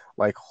having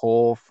like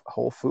whole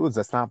foods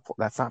that's not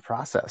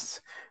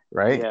processed,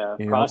 right? Yeah,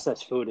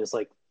 processed food is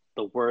like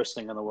the worst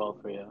thing in the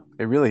world for you.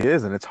 It really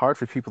is, and it's hard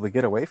for people to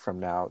get away from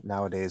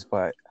nowadays.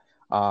 But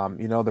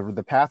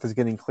the path is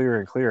getting clearer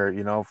and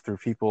clearer. Through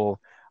people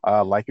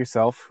like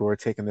yourself who are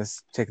taking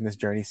this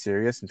journey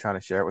serious and trying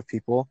to share it with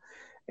people,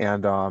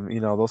 and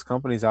those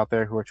companies out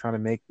there who are trying to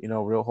make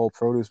real whole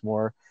produce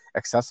more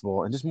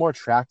accessible and just more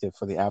attractive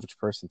for the average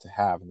person to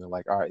have. And they're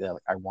like, all right, yeah,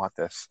 like, I want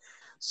this.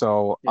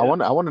 So Yeah, I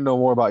want to know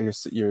more about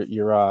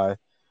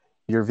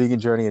your vegan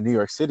journey in New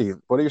York City.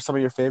 What are some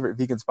of your favorite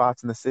vegan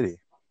spots in the city?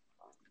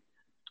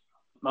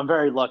 I'm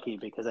very lucky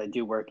because I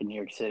do work in New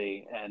York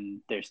City, and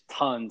there's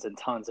tons and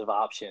tons of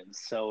options.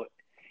 So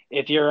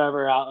if you're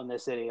ever out in the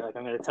city, like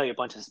I'm going to tell you a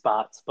bunch of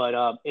spots, but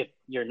if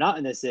you're not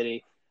in the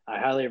city, I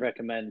highly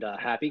recommend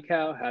Happy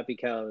Cow. Happy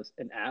Cow is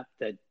an app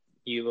that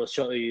you will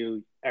show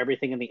you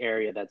everything in the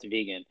area that's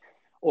vegan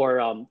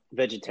or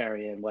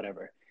vegetarian,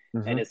 whatever.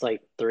 And Hmm. it's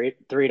like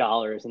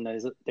 $3, and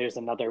there's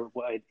another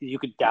way you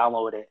could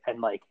download it, and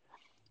like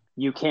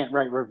you can't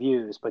write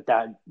reviews, but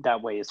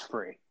that way is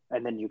free,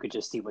 and then you could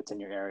just see what's in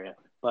your area.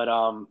 But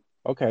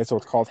Okay, so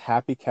it's called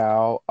Happy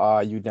Cow.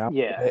 You download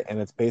yeah, it, and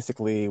it's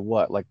basically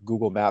what, like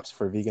Google Maps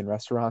for vegan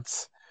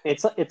restaurants?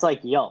 it's like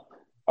Yelp,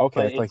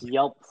 Okay, but it's like it's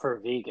Yelp for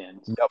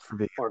vegans Yelp for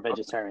vegan. or Okay.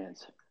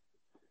 vegetarians.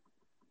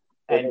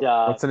 And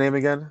And what's the name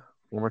again?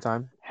 One more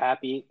time.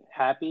 happy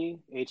HAPPY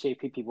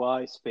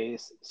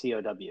space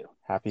COW.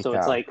 Happy So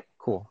it's Cow. like,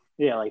 Cool.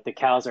 yeah, like the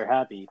cows are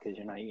happy because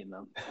you're not eating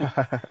them.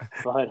 I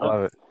But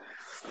love it.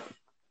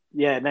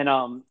 yeah, and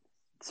then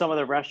some of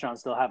the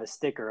restaurants they'll have a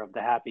sticker of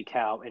the happy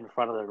cow in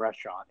front of the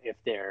restaurant. If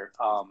they're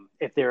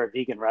a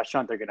vegan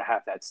restaurant, they're gonna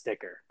have that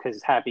sticker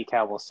because Happy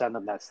Cow will send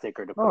them that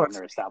sticker to put Oh, on it's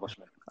their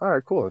establishment. all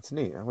right. Cool. It's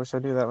neat. I wish I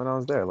knew that when I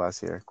was there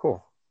last year.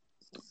 Cool.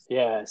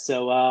 Yeah,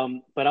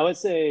 so but I would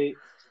say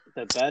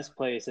the best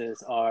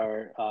places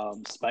are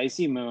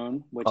Spicy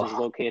Moon, which is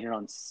Oh, located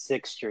on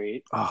 6th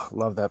Street. oh,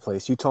 love that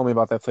place. You told me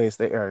about that place.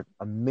 They are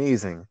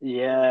amazing.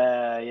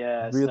 Yeah,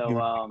 yeah. Really,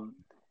 So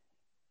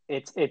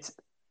really. it's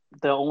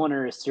the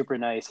owner is super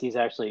nice. He's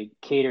actually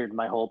catered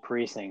my whole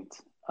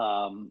precinct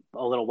a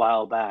little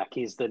while back.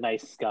 He's the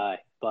nicest guy.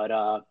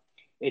 But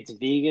it's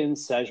vegan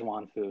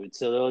Szechuan food.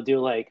 So they'll do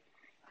like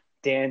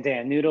Dan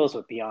Dan noodles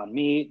with Beyond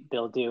Meat.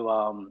 They'll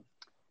do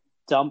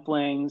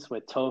dumplings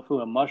with tofu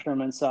and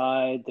mushroom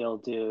inside. They'll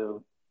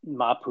do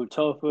mapu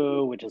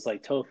tofu, which is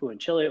like tofu and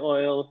chili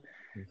oil,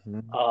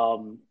 Hmm.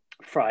 um,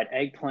 fried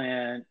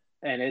eggplant,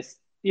 and it's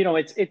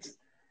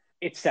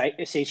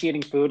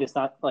satiating food. It's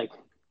not like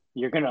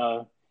you're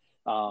gonna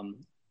um,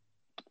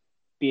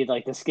 be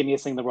like the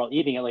skinniest thing in the world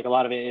eating it. Like a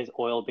lot of it is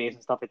oil based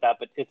and stuff like that.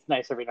 But it's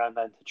nice every now and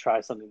then to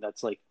try something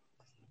that's like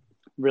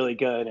really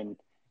good, and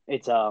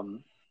it's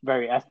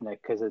very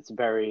ethnic because it's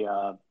very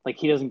like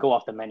he doesn't go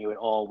off the menu at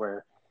all.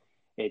 Where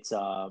it's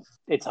 100%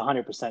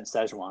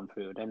 Szechuan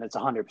food, and it's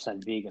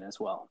 100% vegan as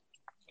well.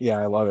 Yeah,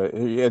 I love it.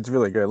 It's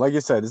really good. Like you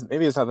said,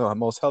 maybe it's not the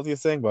most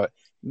healthiest thing, but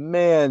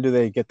man, do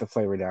they get the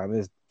flavor down.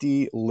 It's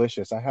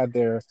delicious. I had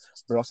their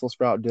Brussels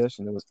sprout dish,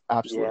 and it was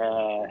absolutely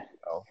Yeah,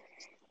 phenomenal.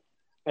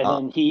 and Uh,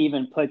 then he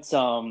even puts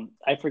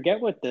I forget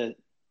what the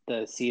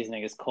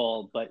seasoning is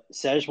called, but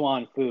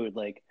Szechuan food,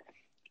 like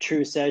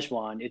true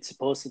Szechuan, it's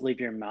supposed to leave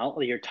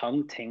your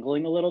tongue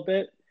tingling a little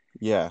bit,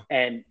 yeah.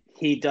 and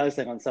he does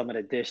that on some of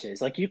the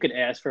dishes. Like you could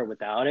ask for it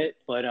without it,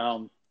 but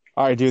All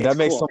right, dude, it's that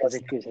makes cool so much because it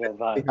sense. gives you that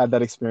I vibe. had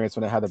that experience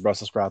when I had the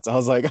Brussels sprouts. I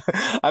was like,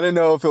 I didn't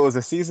know if it was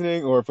a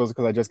seasoning or if it was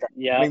because I just got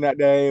Yeah, running that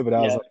day, but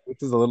I was yeah, like,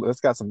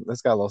 it's got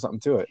a little something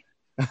to it.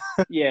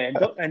 yeah,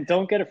 and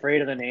don't get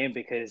afraid of the name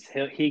because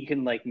he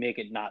can like make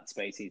it not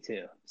spicy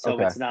too. So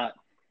Okay,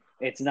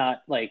 it's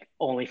not like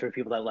only for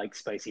people that like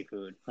spicy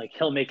food. Like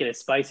he'll make it as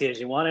spicy as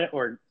you want it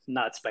or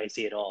not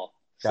spicy at all.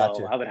 So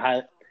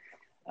gotcha.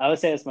 I would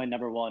say it's my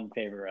number one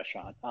favorite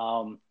restaurant.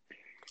 All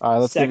right,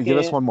 let's give us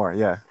Second, one more.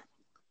 Yeah.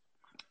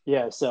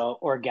 Yeah, so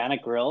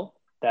Organic Grill,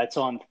 that's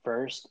on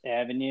First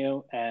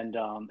Avenue, and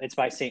it's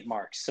by St.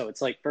 Mark's. So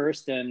it's like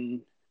First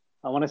and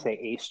I want to say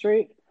 8th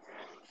Street,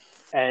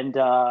 and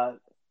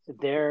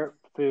their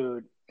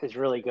food is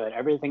really good.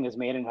 Everything is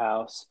made in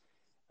house.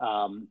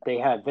 They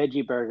have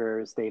veggie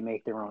burgers. They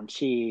make their own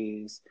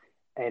cheese,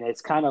 and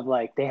it's kind of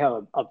like they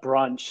have a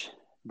brunch.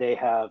 They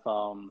have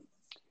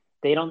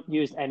they don't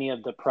use any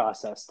of the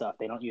processed stuff.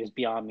 They don't use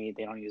Beyond Meat.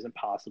 They don't use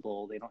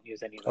Impossible. They don't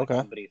use any of the Okay.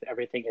 companies.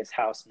 Everything is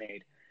house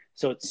made.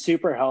 So it's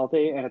super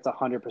healthy and it's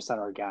 100%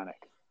 organic.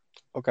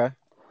 Okay.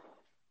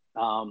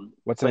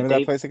 What's the name But of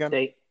that place again?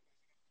 they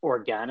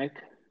organic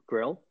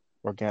grill.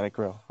 Organic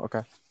Grill.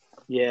 Okay.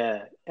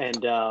 Yeah,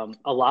 and a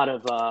lot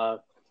of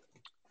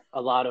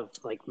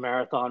like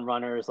marathon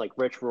runners like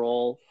Rich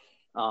Roll,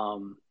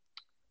 um,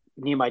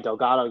 Nimai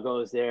Delgado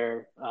goes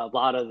there. A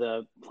lot of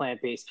the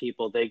plant based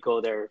people they go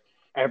there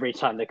every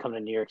time they come to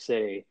New York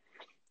City,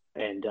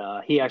 and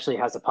he actually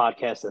has a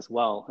podcast as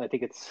well. I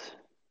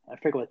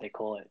forget what they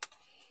call it,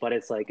 but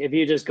it's like if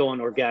you just go on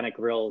Organic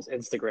Grills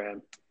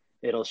Instagram,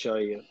 it'll show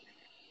you.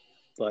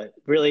 But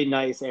really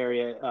nice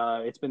area.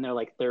 It's been there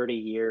like 30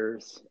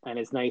 years, and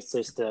it's nice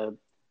just to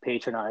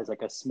patronize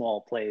like a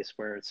small place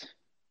where it's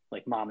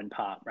like mom and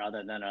pop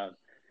rather than a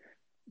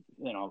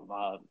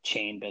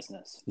chain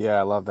business. Yeah,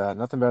 I love that.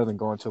 Nothing better than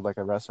going to like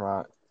a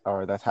restaurant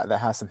or that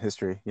has some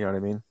history. You know what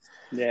I mean?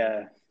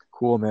 Yeah,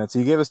 Cool, man. So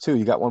you gave us two.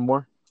 You got one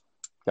more?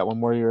 Got one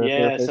more of your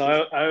favorite yeah. So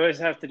places? I always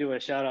have to do a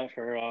shout out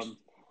for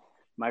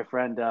my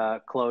friend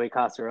Chloe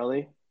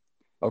Casarelli,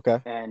 Okay.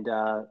 and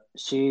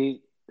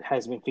she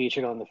has been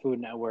featured on the Food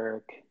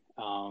Network.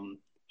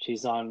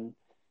 She's on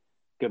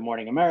Good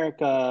Morning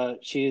America.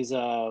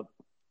 I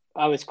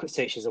always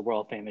say she's a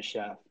world famous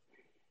chef,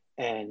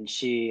 and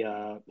she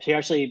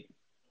actually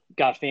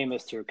got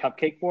famous through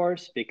Cupcake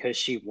Wars because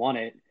she won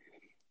it.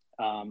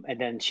 And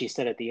then she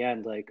said at the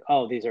end, like,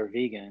 "Oh, these are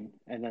vegan."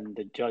 And then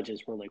the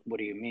judges were like, "What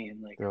do you mean?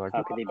 Like, They're like,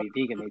 how could what? they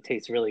be vegan? They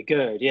taste really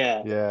good."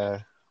 Yeah. Yeah.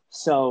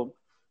 So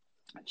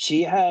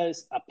she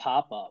has a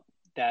pop up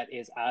that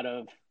is out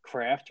of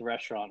Craft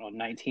Restaurant on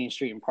 19th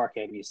Street and Park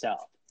Avenue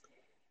South,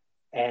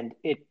 and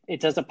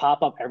it does a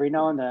pop up every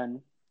now and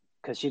then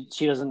because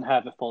she doesn't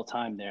have it full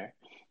time there.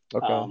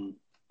 Okay.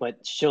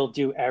 But she'll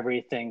do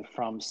everything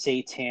from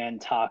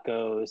seitan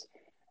tacos,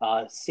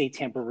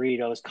 seitan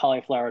burritos,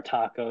 cauliflower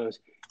tacos,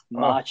 Oh,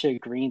 matcha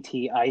green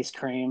tea ice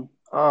cream.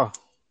 oh,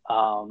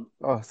 Um,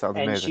 oh, sounds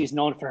and amazing. she's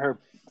known for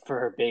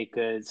her baked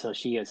goods. So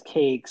she has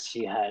cakes.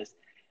 She has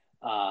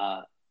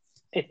uh,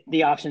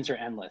 the options are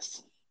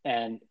endless.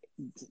 And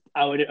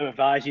I would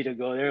advise you to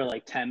go there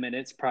like 10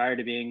 minutes prior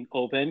to being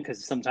open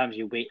because sometimes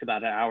you wait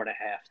about an hour and a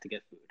half to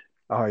get food.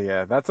 Oh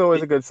yeah, that's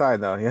always a good sign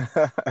though. Yeah.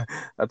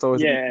 That's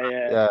always a good Yeah, sign.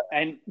 yeah. Yeah.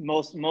 And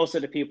most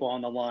of the people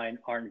on the line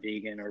aren't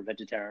vegan or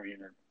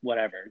vegetarian or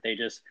whatever.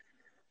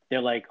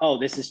 They're like, "Oh,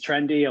 this is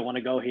trendy. I want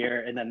to go here."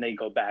 And then they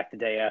go back the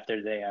day after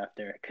the day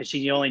after cuz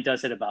she only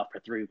does it about for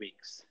 3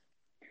 weeks.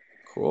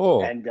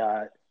 Cool.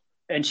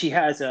 And she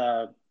has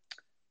a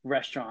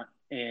restaurant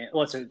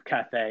it's a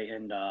cafe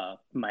in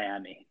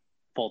Miami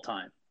full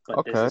time. But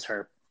Okay.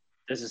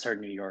 this is her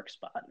New York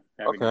spot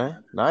every now and Okay.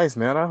 then. Nice,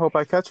 man. I hope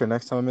I catch her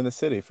next time I'm in the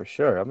city for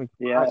sure. I'm keep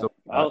my eyes Yeah, open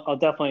for that. I'll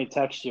definitely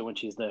text you when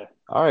she's there.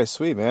 All right,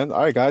 sweet, man.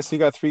 All right, guys. So you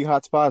got three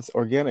hot spots: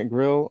 Organic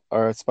Grill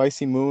or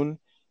Spicy Moon,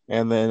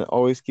 and then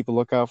always keep a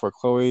lookout for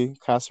Chloe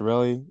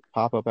Casarelli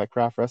pop up at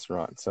Craft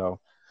Restaurant. So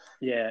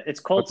Yeah, it's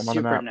put called them on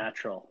the map.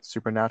 Supernatural.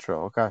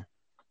 Supernatural. Okay.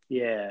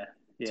 Yeah,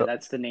 yeah, So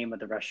that's the name of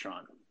the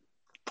restaurant.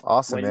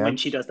 awesome, man. When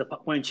she does the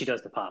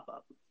pop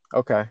up.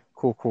 Okay.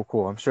 Cool, cool,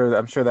 cool. I'm sure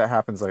that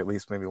happens like at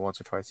least maybe once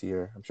or twice a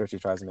year. I'm sure she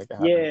tries to make it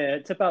happen. Yeah,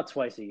 it's about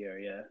twice a year.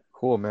 Yeah.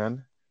 Cool,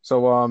 man.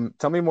 So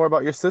tell me more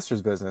about your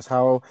sister's business.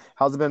 How's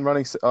it been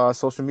running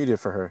social media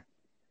for her?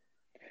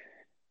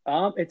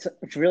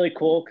 It's really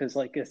cool because,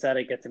 like I said,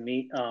 I get to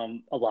meet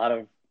a lot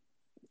of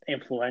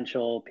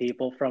influential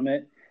people from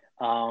it.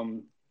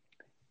 Um,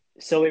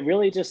 so it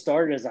really just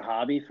started as a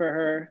hobby for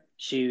her.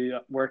 She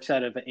works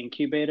out of an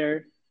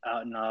incubator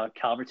out in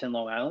Calverton,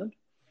 Long Island,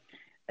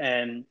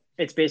 and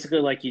it's basically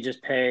like you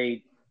just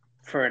pay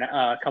for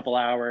a couple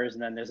hours,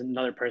 and then there's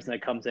another person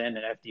that comes in and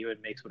after you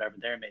and makes whatever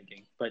they're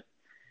making. But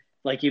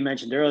like you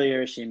mentioned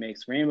earlier, she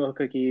makes rainbow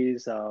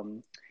cookies,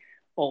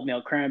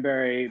 oatmeal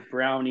cranberry,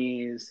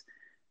 brownies,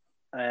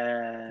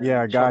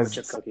 Yeah, and chocolate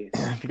chip guys, cookies.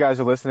 if you guys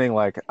are listening,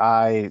 like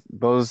I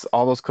those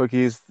all those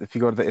cookies, if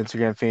you go to the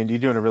Instagram feed, you're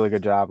doing a really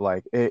good job.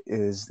 Like it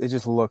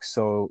just looks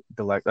so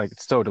like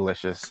it's so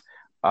delicious.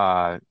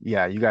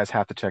 Yeah, you guys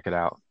have to check it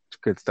out. It's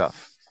good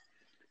stuff.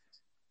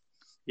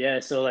 Yeah,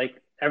 so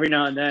like every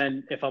now and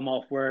then, if I'm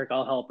off work,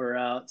 I'll help her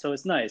out. So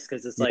it's nice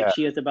because it's like Yeah,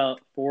 she has about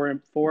four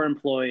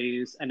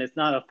employees, and it's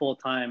not a full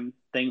time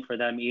thing for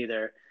them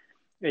either.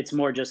 It's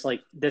more just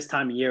like this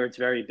time of year, it's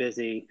very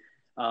busy.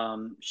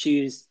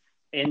 She's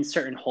in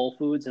certain Whole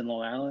Foods in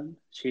Long Island.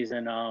 She's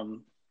in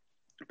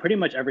pretty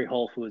much every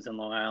Whole Foods in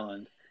Long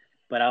Island.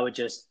 But I would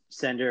just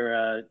send her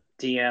a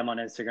DM on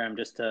Instagram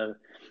just to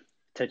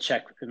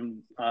check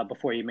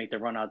before you make the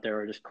run out there,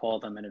 or just call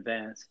them in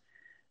advance.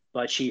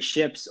 But she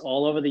ships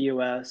all over the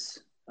U.S.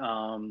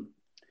 Um,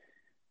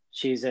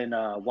 she's in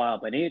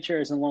Wild by Nature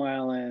is in Long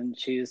Island.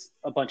 She's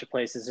a bunch of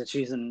places, and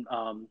she's in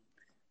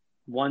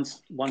one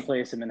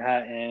place in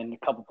Manhattan,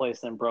 a couple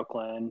places in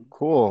Brooklyn,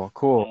 Cool,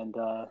 cool. and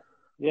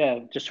yeah,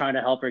 just trying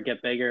to help her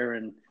get bigger,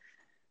 and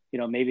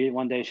maybe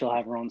one day she'll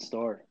have her own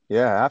store.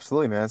 Yeah,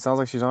 absolutely, man. Sounds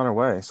like she's on her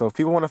way. So if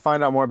people want to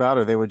find out more about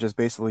her, they would just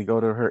basically go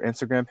to her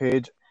Instagram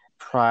page,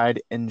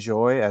 Pride and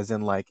Joy, as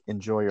in like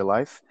enjoy your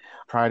life,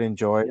 Pride and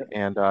Joy. Yep.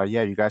 And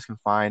yeah, you guys can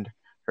find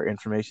her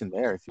information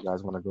there if you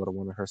guys want to go to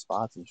one of her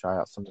spots and try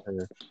out some of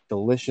her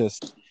delicious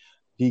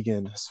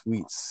vegan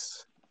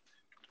sweets.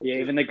 Yeah,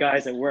 even the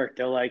guys at work,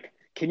 they're like,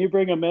 "Can you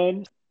bring them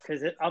in?"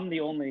 Because I'm the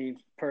only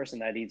person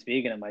that eats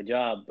vegan at my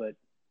job, but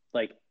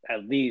like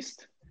at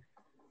least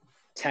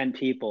 10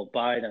 people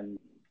buy them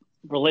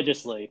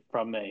religiously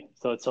from me.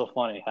 So it's so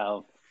funny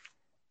how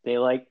they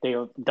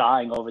were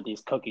dying over these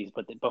cookies,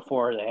 but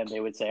beforehand they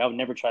would say, "I would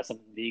never try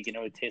something vegan;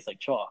 it would taste like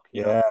chalk."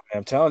 Yeah, man,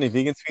 I'm telling you,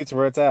 vegan sweets are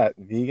where it's at.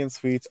 Vegan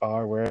sweets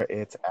are where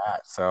it's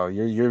at. So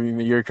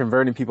you're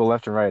converting people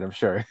left and right, I'm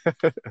sure.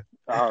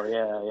 Oh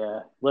yeah, yeah.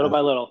 Little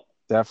by little.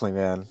 Definitely,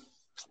 man.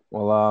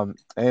 Well,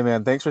 hey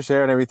man, thanks for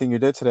sharing everything you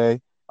did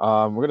today. We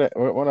want to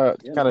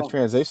Yeah, no kind of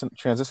problem.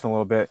 transition a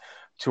little bit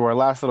to our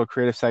last little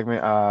creative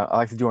segment. I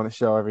like to do on the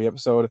show every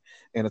episode,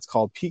 and it's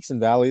called Peaks and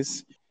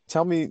Valleys.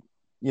 Tell me,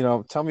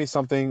 tell me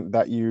something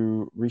that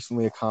you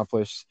recently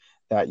accomplished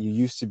that you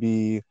used to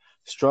be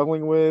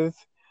struggling with,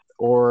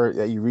 or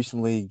that you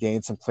recently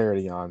gained some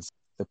clarity on.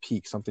 The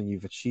peak, something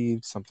you've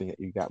achieved, something that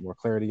you got more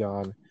clarity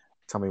on.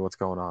 Tell me what's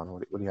going on.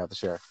 What do you have to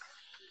share?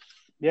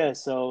 Yeah,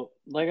 so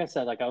like I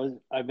said,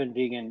 I've been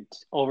vegan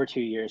over 2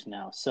 years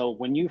now. So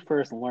when you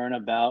first learn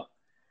about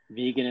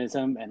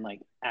veganism and like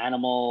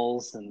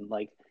animals and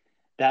like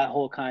that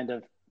whole kind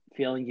of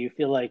feeling, you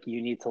feel like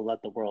you need to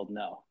let the world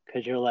know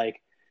because you're like,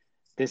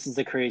 this is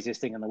the craziest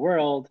thing in the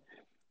world.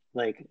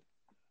 Like,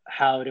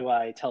 how do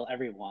I tell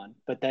everyone?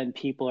 But then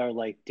people are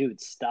like,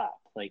 dude, stop.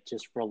 Like,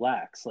 just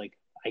relax. Like,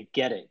 I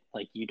get it.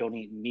 Like, you don't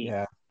eat meat.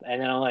 Yeah,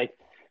 And I'm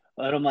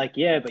like,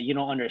 yeah, but you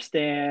don't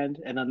understand.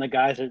 And then the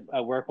guys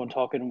at work, when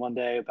talking one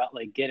day about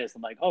like Guinness,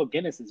 I'm like, oh,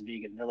 Guinness is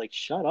vegan. They're like,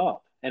 shut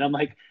up. And I'm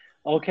like,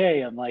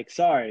 okay. I'm like,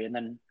 sorry. And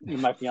then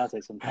my fiance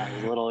sometimes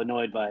is a little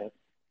annoyed by it.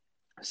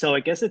 So I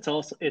guess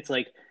it's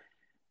like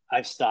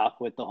I've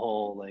stopped with the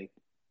whole like,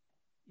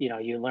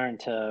 you learn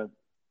to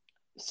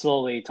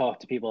slowly talk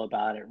to people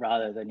about it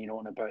rather than you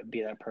don't want to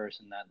be that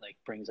person that like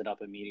brings it up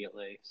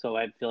immediately. So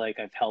I feel like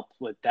I've helped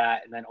with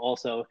that. And then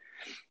also,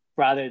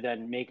 rather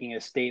than making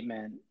a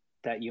statement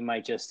that you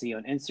might just see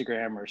on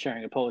Instagram or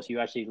sharing a post, you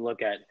actually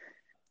look at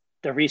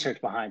the research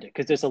behind it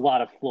because there's a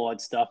lot of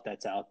flawed stuff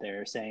that's out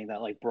there saying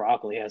that like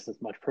broccoli has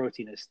as much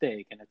protein as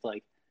steak. And it's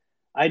like,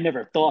 I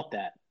never thought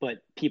that,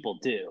 but people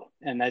do.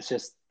 And that's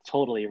just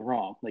totally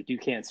wrong. Like, you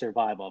can't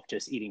survive off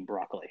just eating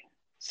broccoli.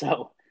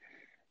 So,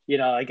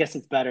 I guess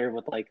it's better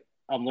with like,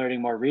 I'm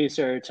learning more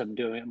research. I'm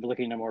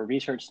looking at more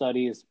research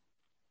studies,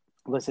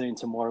 listening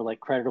to more like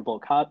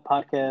credible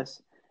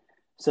podcasts.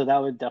 So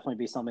that would definitely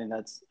be something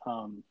that's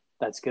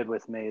good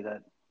with me,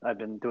 that I've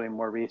been doing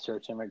more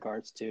research in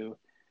regards to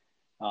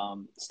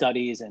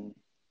studies and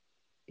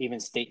even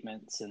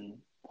statements, and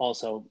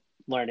also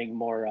learning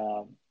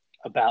more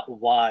about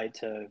why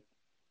to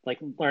like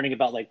learning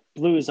about like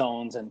blue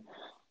zones and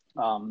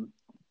um,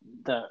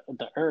 the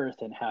earth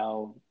and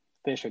how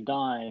fish are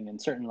dying and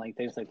certain like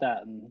things like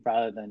that, and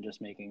rather than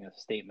just making a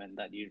statement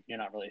that you're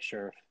not really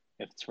sure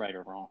if it's right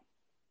or wrong.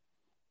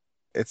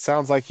 it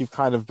sounds like you've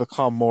kind of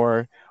become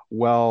more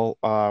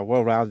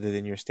well-rounded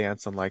in your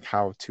stance on like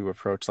how to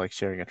approach like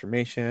sharing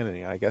information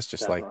and I guess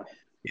just like Definitely.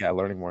 yeah,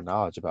 learning more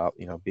knowledge about,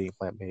 being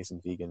plant-based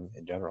and vegan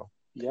in general.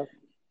 Yep.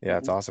 Yeah,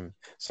 it's Hmm. awesome.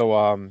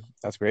 So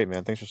that's great,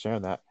 man. Thanks for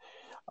sharing that.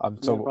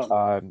 No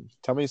problem.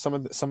 Tell me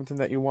something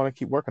that you want to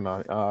keep working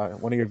on.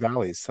 One of your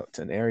valleys,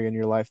 an area in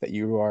your life that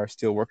you are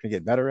still working to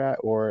get better at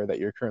or that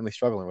you're currently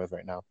struggling with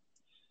right now.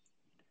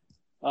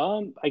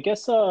 I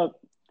guess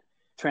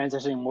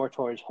transitioning more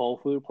towards whole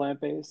food plant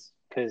based,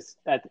 because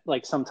at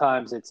like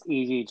sometimes it's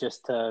easy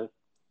just to,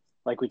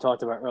 like we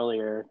talked about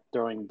earlier,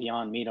 throwing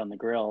Beyond Meat on the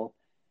grill.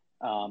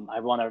 I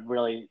want to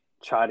really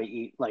try to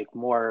eat like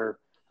more.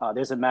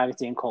 There's a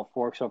magazine called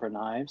Forks Over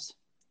Knives,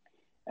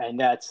 and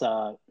it's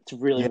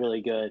really Yeah,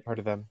 really good. part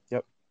of them.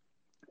 Yep.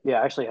 Yeah,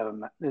 I actually have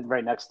them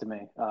right next to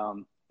me.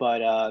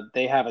 But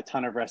they have a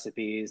ton of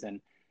recipes,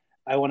 and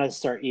I want to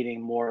start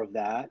eating more of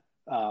that.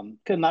 Cause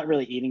I'm not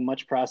really eating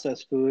much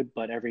processed food,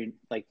 but every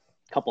like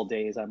couple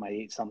days I might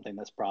eat something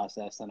that's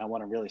processed, and I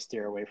want to really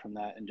steer away from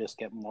that and just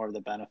get more of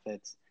the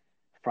benefits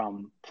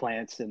from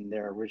plants in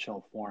their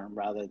original form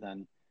rather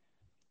than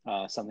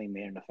something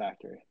made in a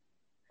factory.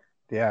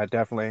 Yeah,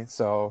 definitely.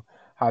 So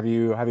have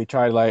you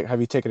tried like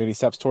have you taken any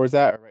steps towards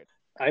that? Or right.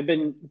 I've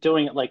been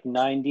doing it like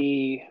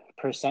 90%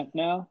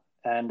 now,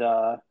 and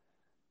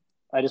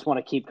I just want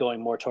to keep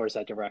going more towards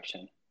that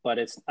direction. But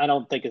I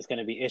don't think it's going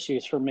to be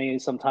issues for me.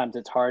 Sometimes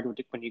it's hard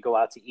when you go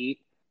out to eat.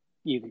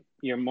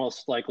 You're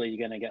most likely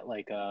going to get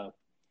like the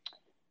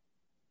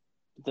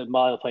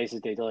lot of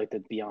places they do like the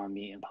Beyond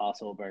Meat,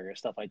 Impossible Burger,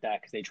 stuff like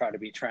that, because they try to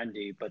be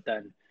trendy. But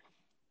then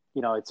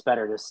it's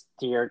better to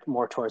steer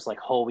more towards like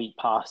whole wheat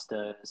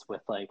pastas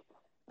with like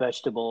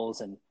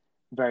vegetables and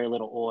very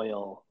little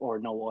oil or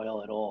no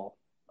oil at all.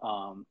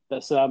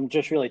 So I'm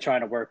just really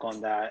trying to work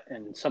on that.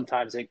 And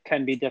sometimes it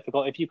can be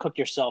difficult. If you cook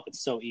yourself,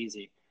 it's so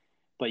easy,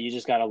 but you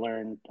just got to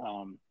learn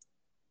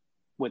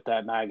with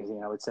that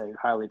magazine. I would say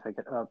highly pick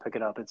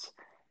it up.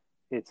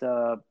 It's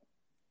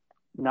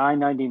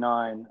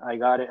 $9.99. I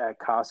got it at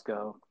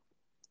Costco,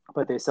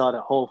 but they sell it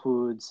at Whole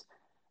Foods.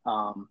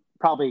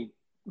 Probably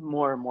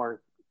more and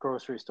more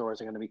grocery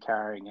stores are going to be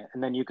carrying it.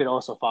 And then you could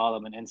also follow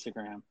them on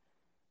Instagram.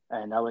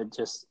 And I would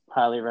just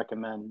highly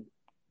recommend,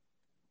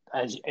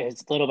 as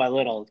little by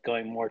little,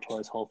 going more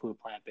towards whole food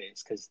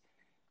plant-based, because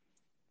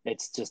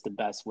it's just the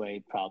best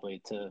way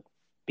probably to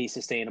be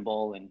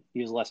sustainable and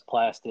use less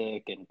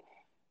plastic. And,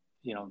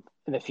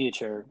 in the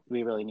future,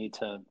 we really need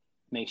to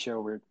make sure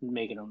we're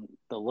making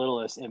the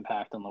littlest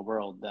impact on the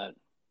world that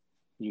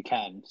you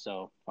can.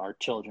 So our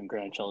children,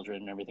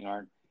 grandchildren, and everything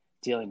aren't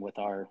dealing with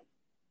our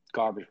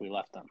garbage we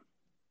left them.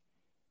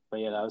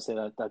 But yeah, I would say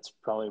that's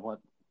probably what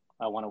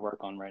I want to work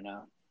on right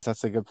now.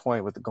 That's a good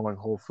point with going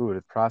whole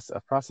food.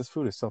 Processed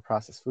food is still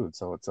processed food.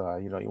 So it's,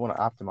 you want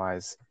to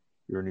optimize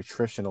your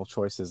nutritional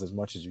choices as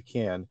much as you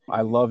can.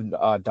 I love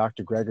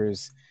Dr.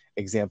 Greger's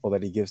example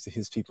that he gives to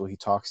his people he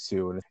talks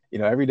to. And,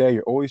 every day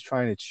you're always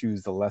trying to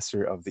choose the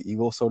lesser of the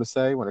evil, so to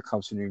say, when it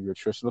comes to your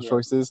nutritional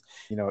choices.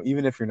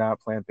 Even if you're not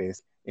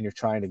plant-based and you're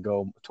trying to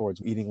go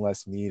towards eating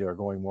less meat or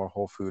going more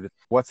whole food,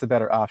 what's the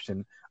better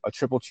option? A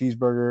triple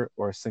cheeseburger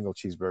or a single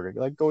cheeseburger?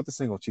 Like, go with the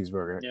single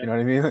cheeseburger. You know what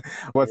I mean?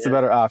 What's the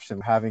better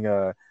option? Having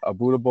a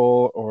Buddha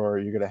bowl, or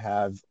you're going to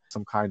have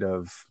some kind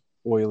of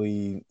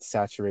oily,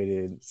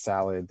 saturated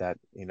salad that,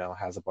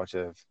 has a bunch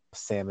of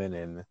salmon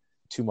and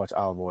too much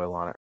olive oil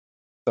on it.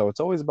 So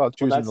it's always about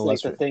choosing the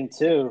lesser. That's like the thing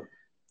too,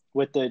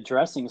 with the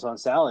dressings on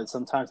salad.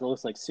 Sometimes it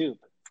looks like soup.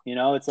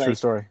 It's like, true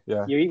story.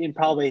 Yeah, you're eating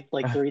probably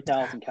like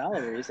 3,000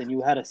 calories, and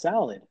you had a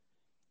salad.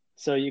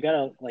 So you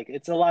gotta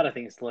it's a lot of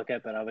things to look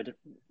at. But I would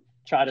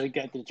try to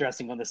get the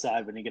dressing on the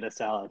side when you get a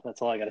salad.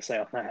 That's all I gotta say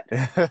on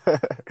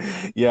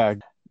that. Yeah,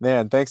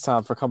 man. Thanks,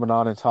 Tom, for coming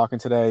on and talking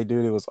today,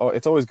 dude.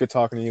 It's always good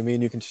talking to you. Me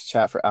and you can just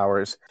chat for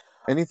hours.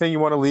 Anything you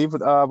want to leave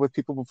with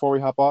people before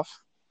we hop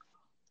off?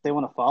 If they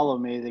want to follow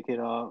me, they could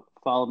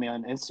follow me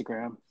on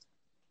Instagram.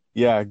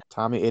 Yeah,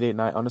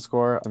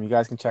 Tommy889_. You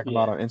guys can check him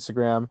out on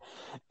Instagram.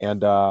 And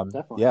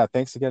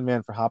thanks again,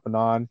 man, for hopping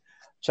on,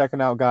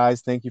 checking out,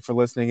 guys. Thank you for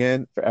listening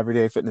in for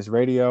Everyday Fitness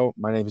Radio.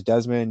 My name is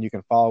Desmond. You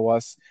can follow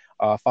us.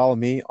 Follow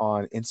me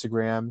on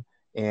Instagram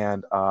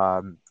and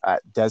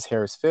at Des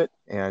Harris Fit.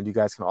 And you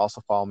guys can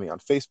also follow me on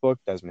Facebook,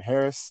 Desmond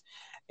Harris.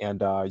 And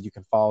you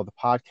can follow the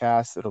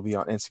podcast. It'll be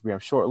on Instagram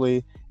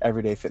shortly,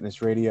 Everyday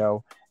Fitness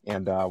Radio.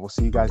 And we'll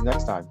see you guys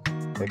next time.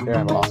 Take care.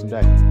 Have an awesome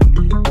day.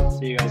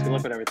 See you guys. Good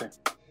luck with everything.